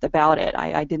in depth about it.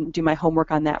 I didn't do my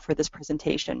homework on that for this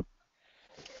presentation.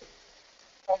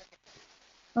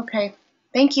 Okay,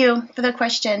 thank you for the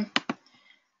question.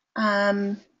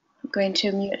 I'm going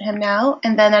to mute him now.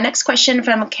 And then the next question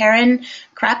from Karen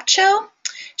Krapcho.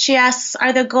 She asks,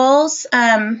 are the goals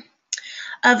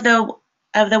of the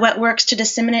Wet Works to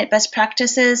disseminate best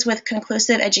practices with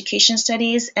conclusive education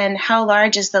studies, and how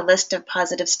large is the list of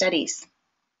positive studies?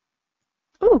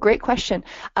 Ooh, great question.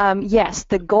 Yes,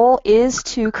 the goal is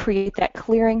to create that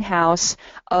clearinghouse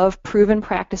of proven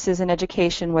practices in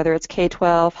education, whether it's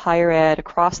K-12, higher ed,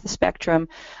 across the spectrum.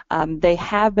 They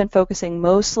have been focusing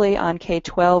mostly on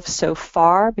K-12 so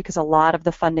far because a lot of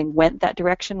the funding went that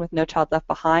direction with No Child Left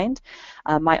Behind.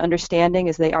 My understanding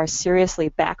is they are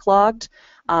seriously backlogged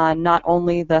on not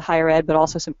only the higher ed but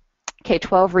also some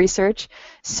K-12 research.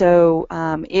 So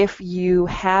if you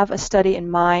have a study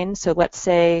in mind, so let's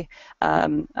say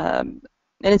an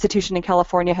institution in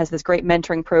California has this great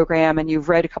mentoring program and you've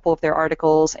read a couple of their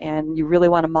articles and you really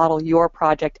want to model your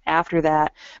project after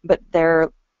that, but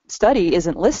their study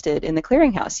isn't listed in the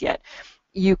clearinghouse yet,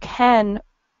 you can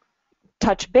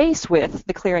touch base with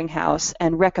the clearinghouse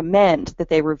and recommend that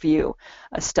they review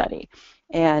a study.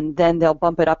 And then they'll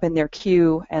bump it up in their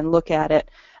queue and look at it.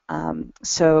 I'm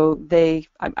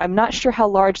not sure how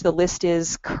large the list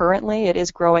is currently. It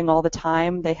is growing all the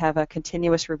time. They have a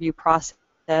continuous review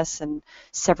process and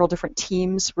several different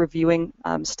teams reviewing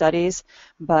studies,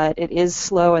 but it is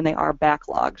slow and they are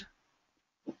backlogged.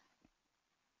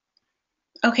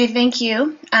 Okay, thank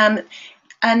you. And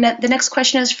the next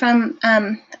question is from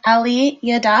Ali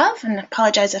Yadav, and I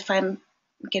apologize if I'm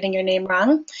getting your name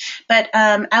wrong. But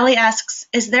Ali asks,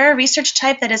 is there a research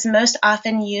type that is most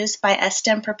often used by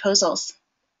STEM proposals?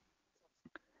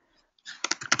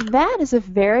 That is a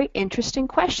very interesting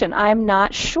question. I'm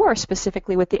not sure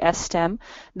specifically with the STEM.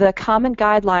 The common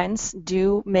guidelines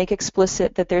do make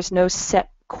explicit that there's no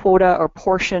set quota or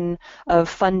portion of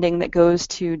funding that goes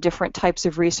to different types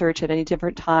of research at any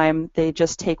different time. They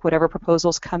just take whatever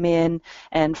proposals come in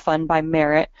and fund by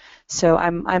merit. So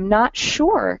I'm not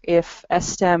sure if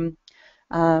STEM,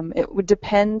 it would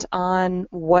depend on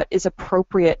what is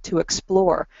appropriate to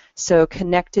explore. So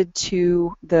connected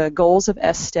to the goals of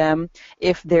STEM,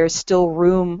 if there's still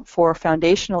room for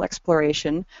foundational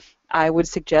exploration, I would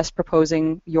suggest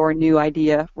proposing your new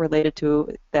idea related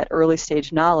to that early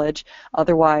stage knowledge.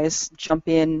 Otherwise, jump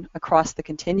in across the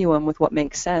continuum with what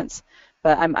makes sense.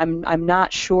 But I'm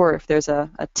not sure if there's a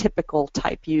typical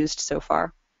type used so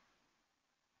far.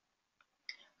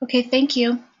 Okay, thank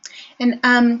you. And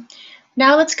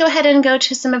now let's go ahead and go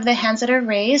to some of the hands that are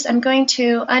raised. I'm going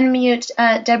to unmute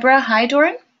Deborah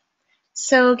Hydorn.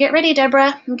 So get ready,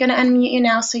 Deborah. I'm going to unmute you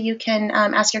now so you can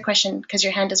ask your question because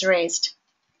your hand is raised.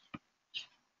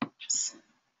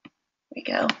 There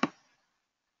we go.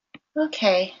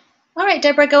 Okay. All right,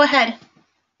 Deborah, go ahead.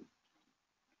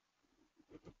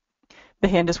 The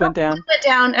hand just went down. It went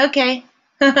down. Okay.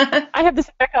 I have this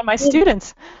effect on my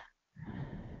students.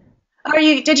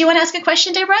 Did you want to ask a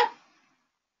question, Deborah?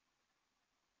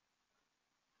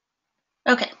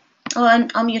 Okay. Well,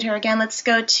 I'll mute her again. Let's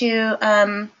go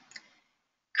to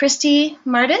Christy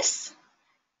Martis.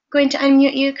 Going to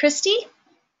unmute you, Christy.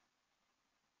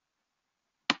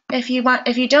 If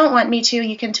you don't want me to,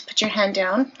 you can put your hand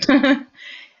down.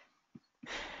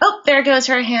 Oh, there goes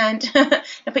her hand. Now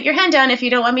put your hand down if you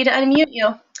don't want me to unmute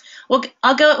you. Well,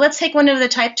 let's take one of the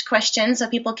typed questions so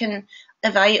people can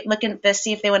look at this,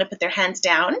 see if they want to put their hands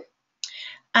down.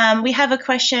 We have a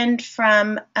question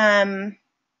from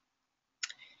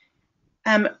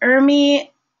Urmi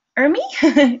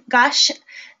Gosh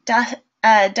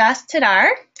Dastidar,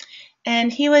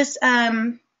 and he was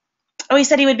he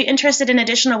said he would be interested in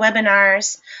additional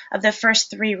webinars of the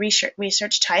first 3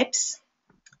 research types.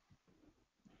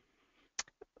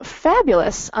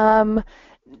 Fabulous.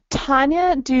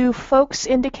 Tanya, do folks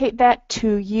indicate that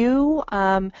to you?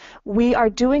 We are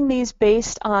doing these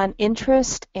based on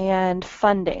interest and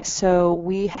funding. So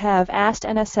we have asked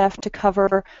NSF to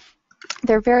cover.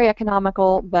 They're very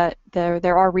economical, but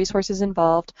there are resources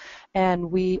involved,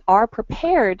 and we are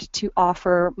prepared to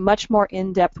offer much more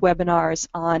in-depth webinars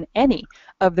on any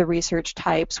of the research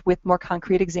types with more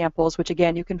concrete examples, which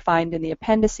again you can find in the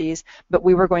appendices, but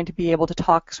we were going to be able to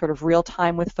talk sort of real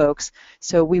time with folks.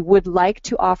 So we would like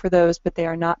to offer those, but they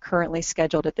are not currently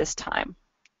scheduled at this time.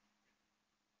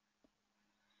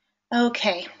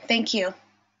 Okay, thank you.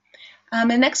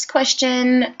 The next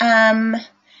question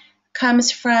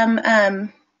comes from, I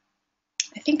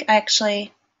think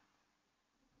actually,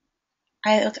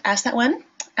 I asked that one.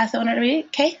 Asked that one already.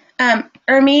 Okay.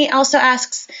 Ermi also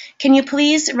asks, can you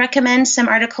please recommend some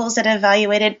articles that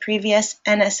evaluated previous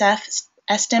NSF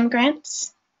STEM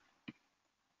grants?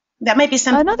 That might be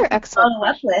something Another we can excellent follow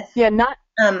up question. with. Yeah,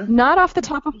 not off the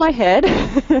top of my head,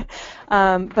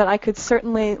 but I could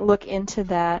certainly look into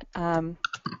that. I'm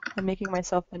making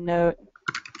myself a note.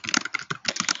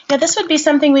 Yeah, this would be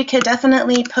something we could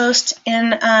definitely post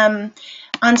in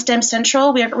on STEM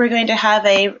Central. We're going to have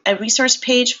a resource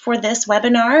page for this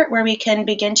webinar where we can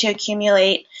begin to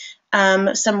accumulate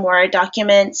some more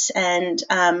documents and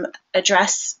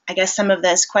address, I guess, some of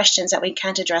those questions that we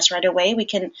can't address right away. We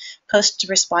can post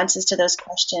responses to those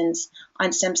questions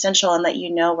on STEM Central and let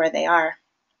you know where they are.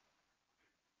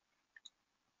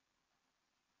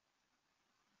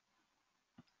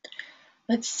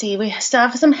 Let's see, we still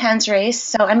have some hands raised,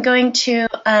 so I'm going to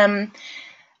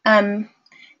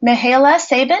Mihaela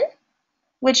Sabin.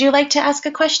 Would you like to ask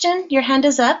a question? Your hand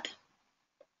is up.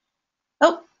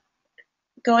 Oh,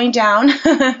 going down.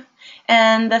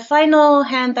 And the final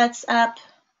hand that's up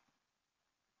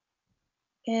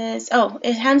is, oh,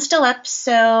 his hand's still up,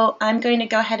 so I'm going to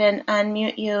go ahead and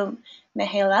unmute you,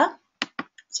 Mihaela,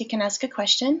 so you can ask a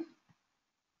question.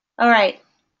 All right,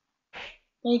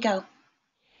 there you go.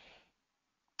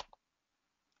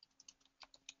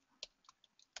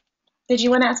 Did you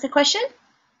want to ask a question?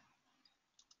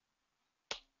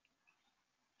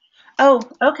 Oh,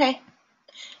 okay.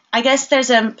 I guess there's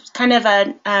a kind of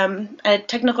a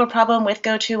technical problem with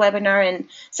GoToWebinar, and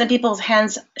some people's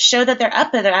hands show that they're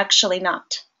up, but they're actually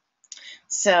not.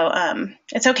 So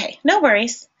it's okay, no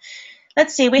worries.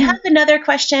 Let's see, we have another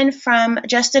question from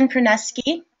Justin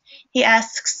Perneski. He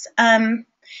asks,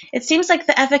 it seems like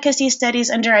the efficacy studies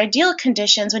under ideal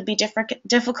conditions would be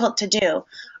difficult to do.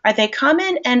 Are they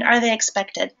common and are they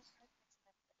expected?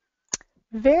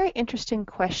 Very interesting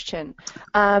question.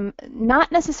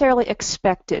 Not necessarily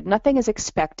expected. Nothing is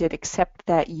expected except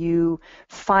that you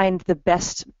find the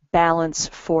best balance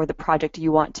for the project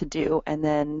you want to do and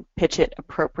then pitch it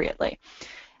appropriately.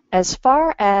 As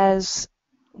far as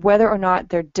whether or not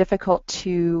they're difficult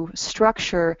to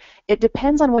structure, it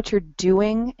depends on what you're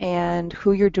doing and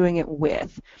who you're doing it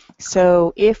with.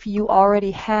 So if you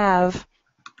already have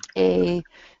a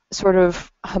sort of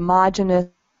homogeneous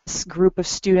group of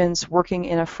students working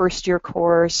in a first-year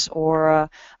course or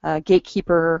a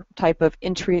gatekeeper type of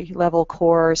entry-level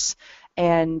course,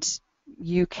 and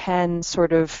you can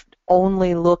sort of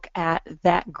only look at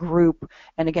that group,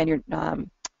 and again, you're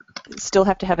still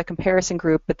have to have a comparison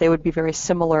group, but they would be very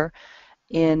similar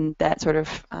in that sort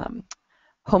of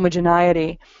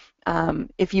homogeneity.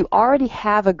 If you already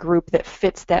have a group that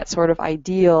fits that sort of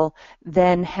ideal,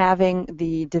 then having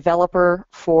the developer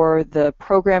for the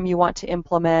program you want to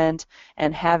implement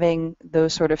and having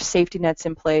those sort of safety nets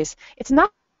in place, it's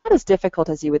not as difficult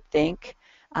as you would think.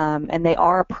 And they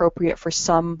are appropriate for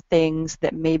some things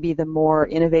that may be the more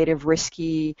innovative,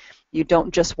 risky. You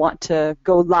don't just want to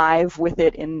go live with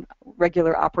it in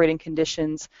regular operating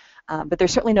conditions. But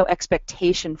there's certainly no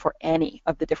expectation for any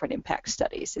of the different impact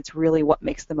studies. It's really what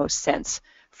makes the most sense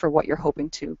for what you're hoping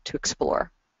to explore.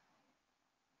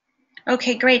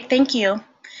 Okay, great, thank you.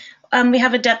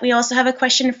 We also have a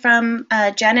question from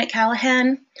Janet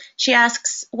Callahan. She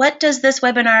asks, what does this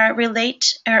webinar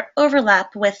relate or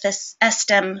overlap with this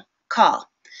STEM call?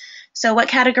 So what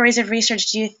categories of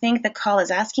research do you think the call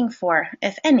is asking for,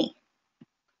 if any?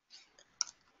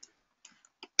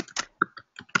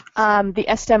 The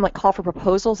STEM call for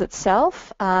proposals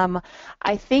itself,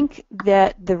 I think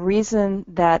that the reason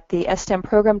that the STEM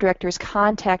program directors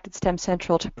contacted STEM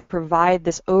Central to provide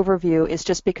this overview is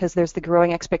just because there's the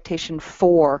growing expectation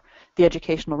for the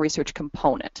educational research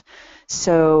component.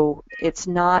 So it's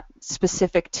not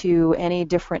specific to any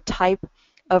different type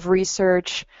of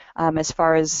research as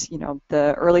far as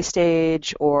the early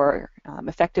stage or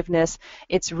effectiveness.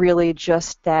 It's really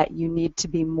just that you need to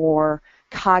be more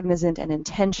cognizant and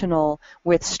intentional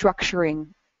with structuring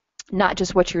not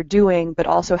just what you're doing, but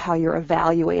also how you're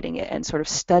evaluating it and sort of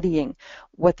studying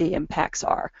what the impacts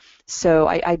are. So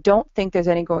I don't think there's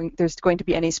going to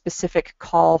be any specific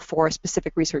call for a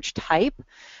specific research type.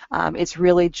 It's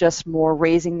really just more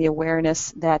raising the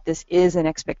awareness that this is an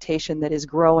expectation that is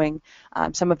growing.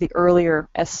 Some of the earlier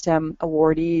STEM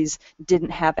awardees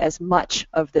didn't have as much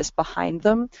of this behind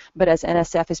them, but as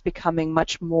NSF is becoming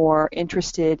much more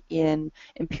interested in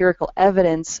empirical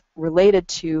evidence related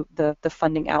to the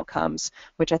funding outcomes,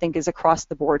 which I think is across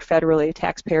the board federally,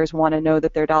 taxpayers want to know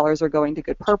that their dollars are going to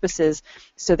good purposes,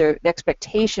 so the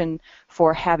expectation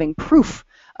for having proof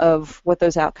of what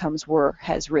those outcomes were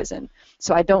has risen.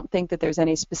 So I don't think that there's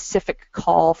any specific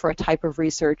call for a type of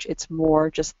research. It's more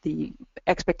just the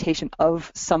expectation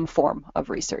of some form of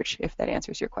research, if that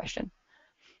answers your question.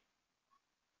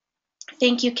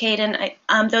 Thank you, Kate.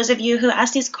 And those of you who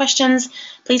asked these questions,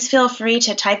 please feel free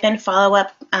to type in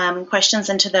follow-up questions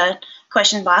into the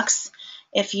question box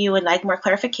if you would like more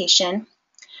clarification.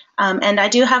 And I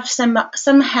do have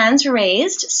some hands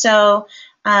raised. So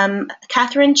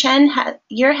Catherine Chen,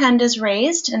 your hand is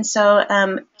raised. And so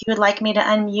if you would like me to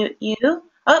unmute you.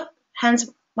 Oh,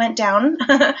 hands went down.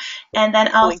 And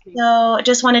then also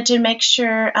just wanted to make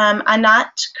sure,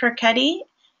 Anat Kirketti,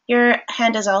 your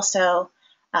hand is also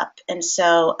up. And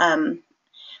so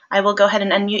I will go ahead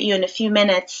and unmute you in a few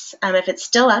minutes if it's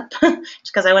still up,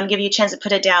 because I want to give you a chance to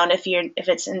put it down if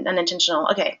it's unintentional.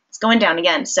 Okay, it's going down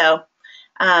again. So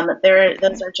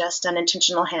those are just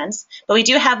unintentional hands. But we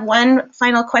do have one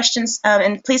final question,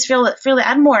 and please feel free to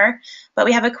add more. But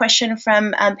we have a question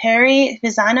from Perry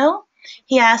Vizano.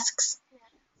 He asks,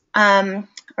 or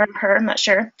her, I'm not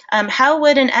sure, how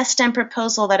would an STEM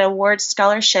proposal that awards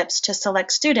scholarships to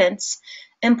select students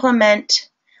implement,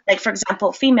 like for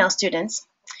example, female students,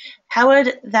 how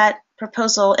would that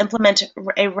proposal implement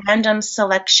a random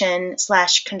selection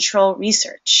 / control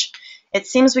research? It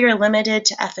seems we are limited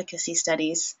to efficacy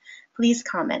studies. Please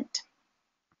comment.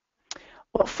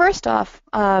 Well, first off,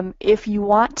 if you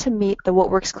want to meet the What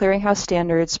Works Clearinghouse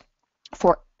standards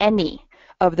for any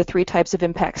of the 3 types of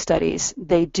impact studies,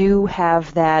 they do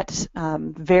have that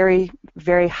very,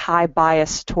 very high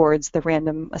bias towards the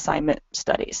random assignment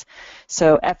studies.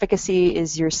 So efficacy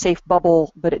is your safe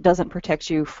bubble, but it doesn't protect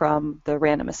you from the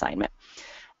random assignment.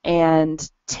 And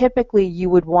typically you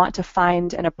would want to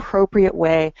find an appropriate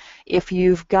way if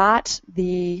you've got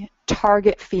the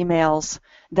target females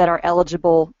that are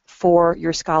eligible for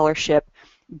your scholarship.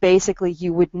 Basically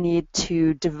you would need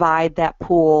to divide that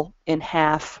pool in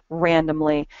half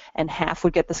randomly, and half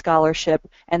would get the scholarship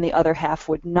and the other half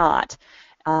would not.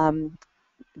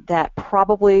 That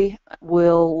probably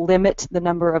will limit the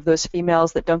number of those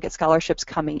females that don't get scholarships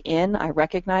coming in. I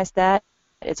recognize that.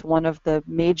 It's one of the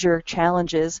major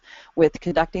challenges with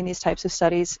conducting these types of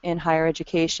studies in higher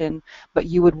education, but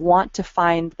you would want to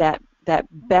find that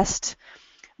best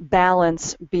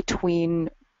balance between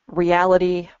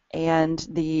reality and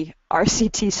the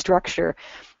RCT structure.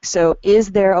 So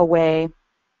is there a way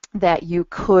that you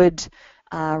could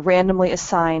randomly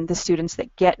assign the students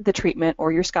that get the treatment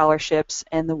or your scholarships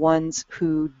and the ones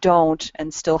who don't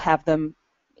and still have them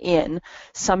in?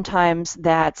 Sometimes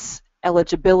that's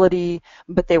eligibility,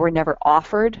 but they were never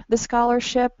offered the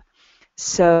scholarship,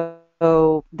 so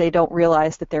they don't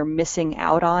realize that they're missing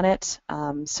out on it.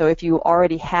 So if you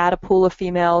already had a pool of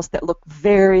females that look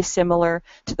very similar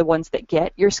to the ones that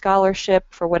get your scholarship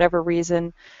for whatever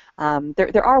reason,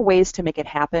 there are ways to make it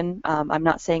happen. I'm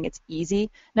not saying it's easy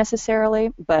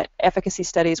necessarily, but efficacy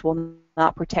studies will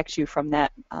not protect you from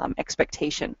that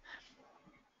expectation.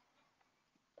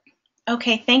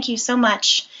 Okay, thank you so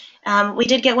much. We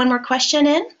did get one more question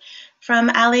in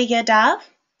from Ali Yadav.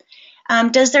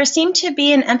 Does there seem to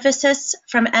be an emphasis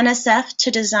from NSF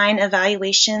to design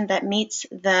evaluation that meets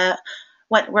the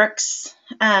What Works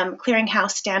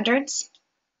Clearinghouse standards?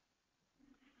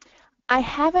 I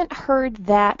haven't heard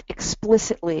that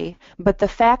explicitly, but the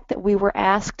fact that we were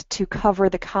asked to cover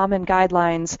the common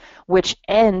guidelines, which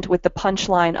end with the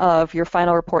punchline of your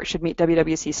final report should meet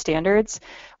WWC standards,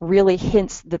 really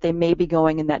hints that they may be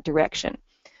going in that direction.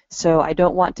 So I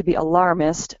don't want to be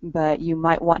alarmist, but you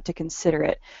might want to consider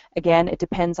it. Again, it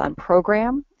depends on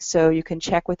program, so you can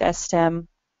check with STEM.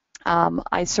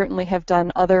 I certainly have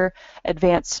done other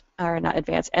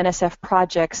NSF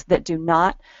projects that do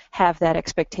not have that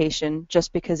expectation,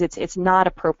 just because it's not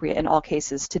appropriate in all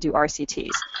cases to do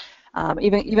RCTs.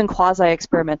 Even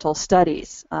quasi-experimental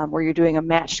studies where you're doing a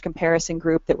matched comparison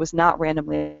group that was not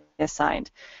randomly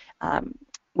assigned,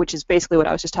 which is basically what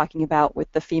I was just talking about with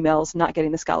the females not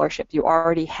getting the scholarship. You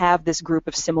already have this group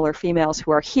of similar females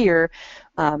who are here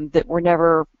that were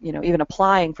never, even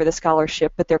applying for the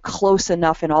scholarship, but they're close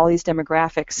enough in all these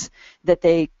demographics that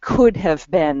they could have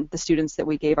been the students that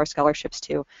we gave our scholarships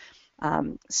to.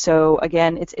 So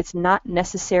again, it's not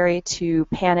necessary to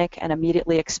panic and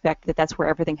immediately expect that that's where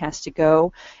everything has to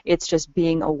go. It's just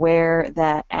being aware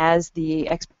that as the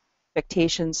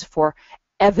expectations for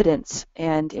evidence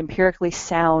and empirically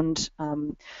sound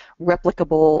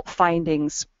replicable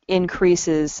findings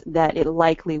increases, that it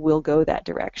likely will go that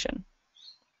direction.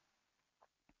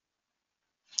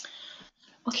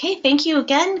 Okay, thank you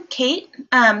again, Kate.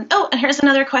 Oh, and here's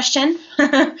another question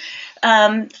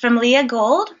from Leah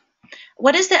Gold.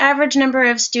 What is the average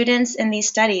number of students in these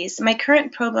studies? My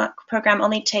current program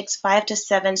only takes 5 to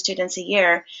 7 students a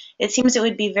year. It seems it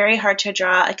would be very hard to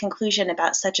draw a conclusion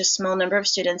about such a small number of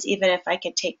students, even if I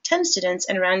could take 10 students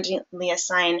and randomly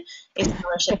assign a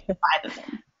scholarship to 5 of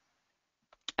them.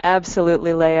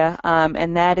 Absolutely, Leah.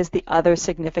 And that is the other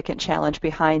significant challenge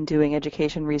behind doing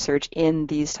education research in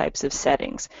these types of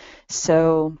settings.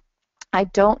 So I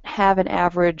don't have an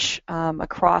average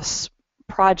across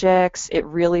projects. It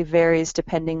really varies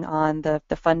depending on the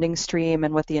funding stream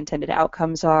and what the intended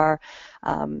outcomes are.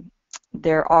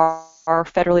 There are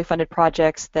federally funded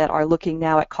projects that are looking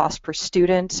now at cost per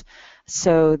student,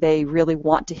 so they really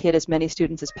want to hit as many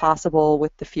students as possible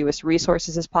with the fewest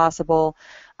resources as possible.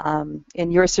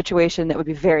 In your situation, that would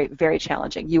be very, very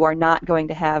challenging. You are not going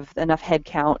to have enough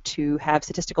headcount to have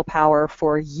statistical power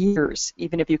for years,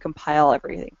 even if you compile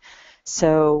everything.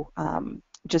 So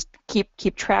just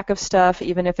keep track of stuff,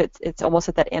 even if it's almost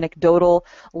at that anecdotal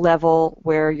level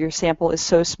where your sample is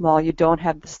so small you don't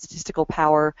have the statistical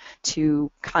power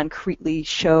to concretely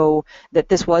show that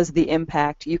this was the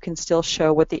impact. You can still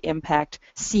show what the impact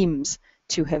seems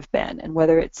to have been and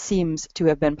whether it seems to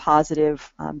have been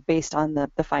positive based on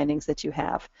the findings that you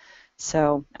have.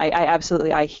 So I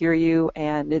absolutely, I hear you,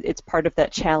 and it's part of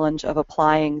that challenge of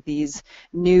applying these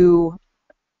new,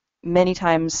 many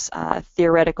times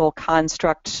theoretical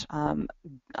construct,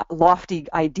 lofty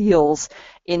ideals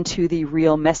into the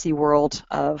real messy world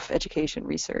of education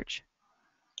research.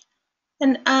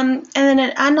 And then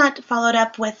Anat followed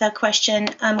up with a question,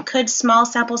 could small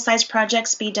sample size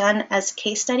projects be done as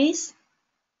case studies?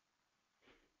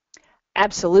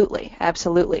 Absolutely,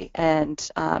 absolutely. And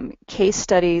case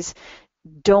studies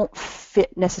don't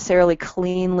fit necessarily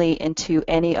cleanly into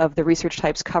any of the research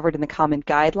types covered in the common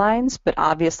guidelines, but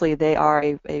obviously they are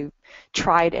a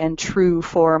tried and true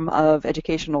form of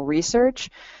educational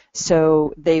research.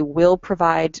 So they will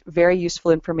provide very useful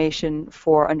information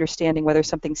for understanding whether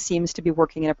something seems to be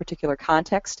working in a particular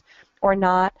context or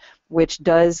not, which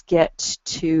does get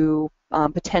to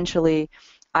potentially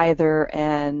either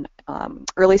an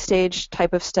early stage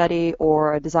type of study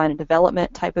or a design and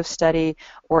development type of study,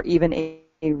 or even a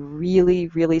really,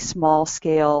 really small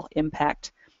scale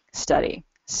impact study.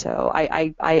 So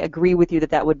I agree with you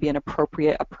that that would be an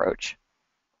appropriate approach.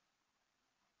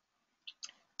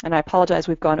 And I apologize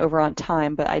we've gone over on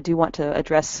time, but I do want to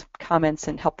address comments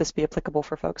and help this be applicable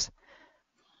for folks.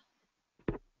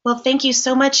 Well, thank you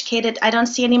so much, Kate. I don't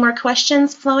see any more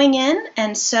questions flowing in,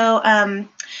 and so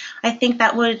I think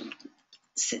that would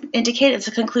indicate it's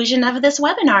a conclusion of this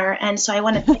webinar. And so I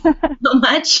want to thank you so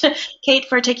much, Kate,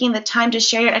 for taking the time to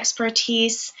share your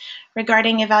expertise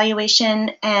regarding evaluation,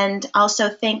 and also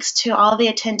thanks to all the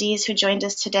attendees who joined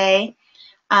us today.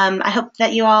 I hope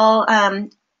that you all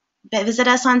visit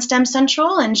us on STEM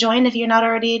Central and join if you're not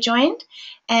already joined,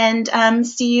 and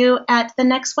see you at the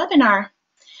next webinar.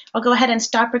 I'll go ahead and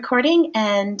stop recording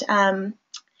and close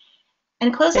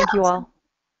out. Thank you all.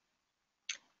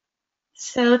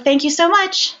 So thank you so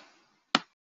much.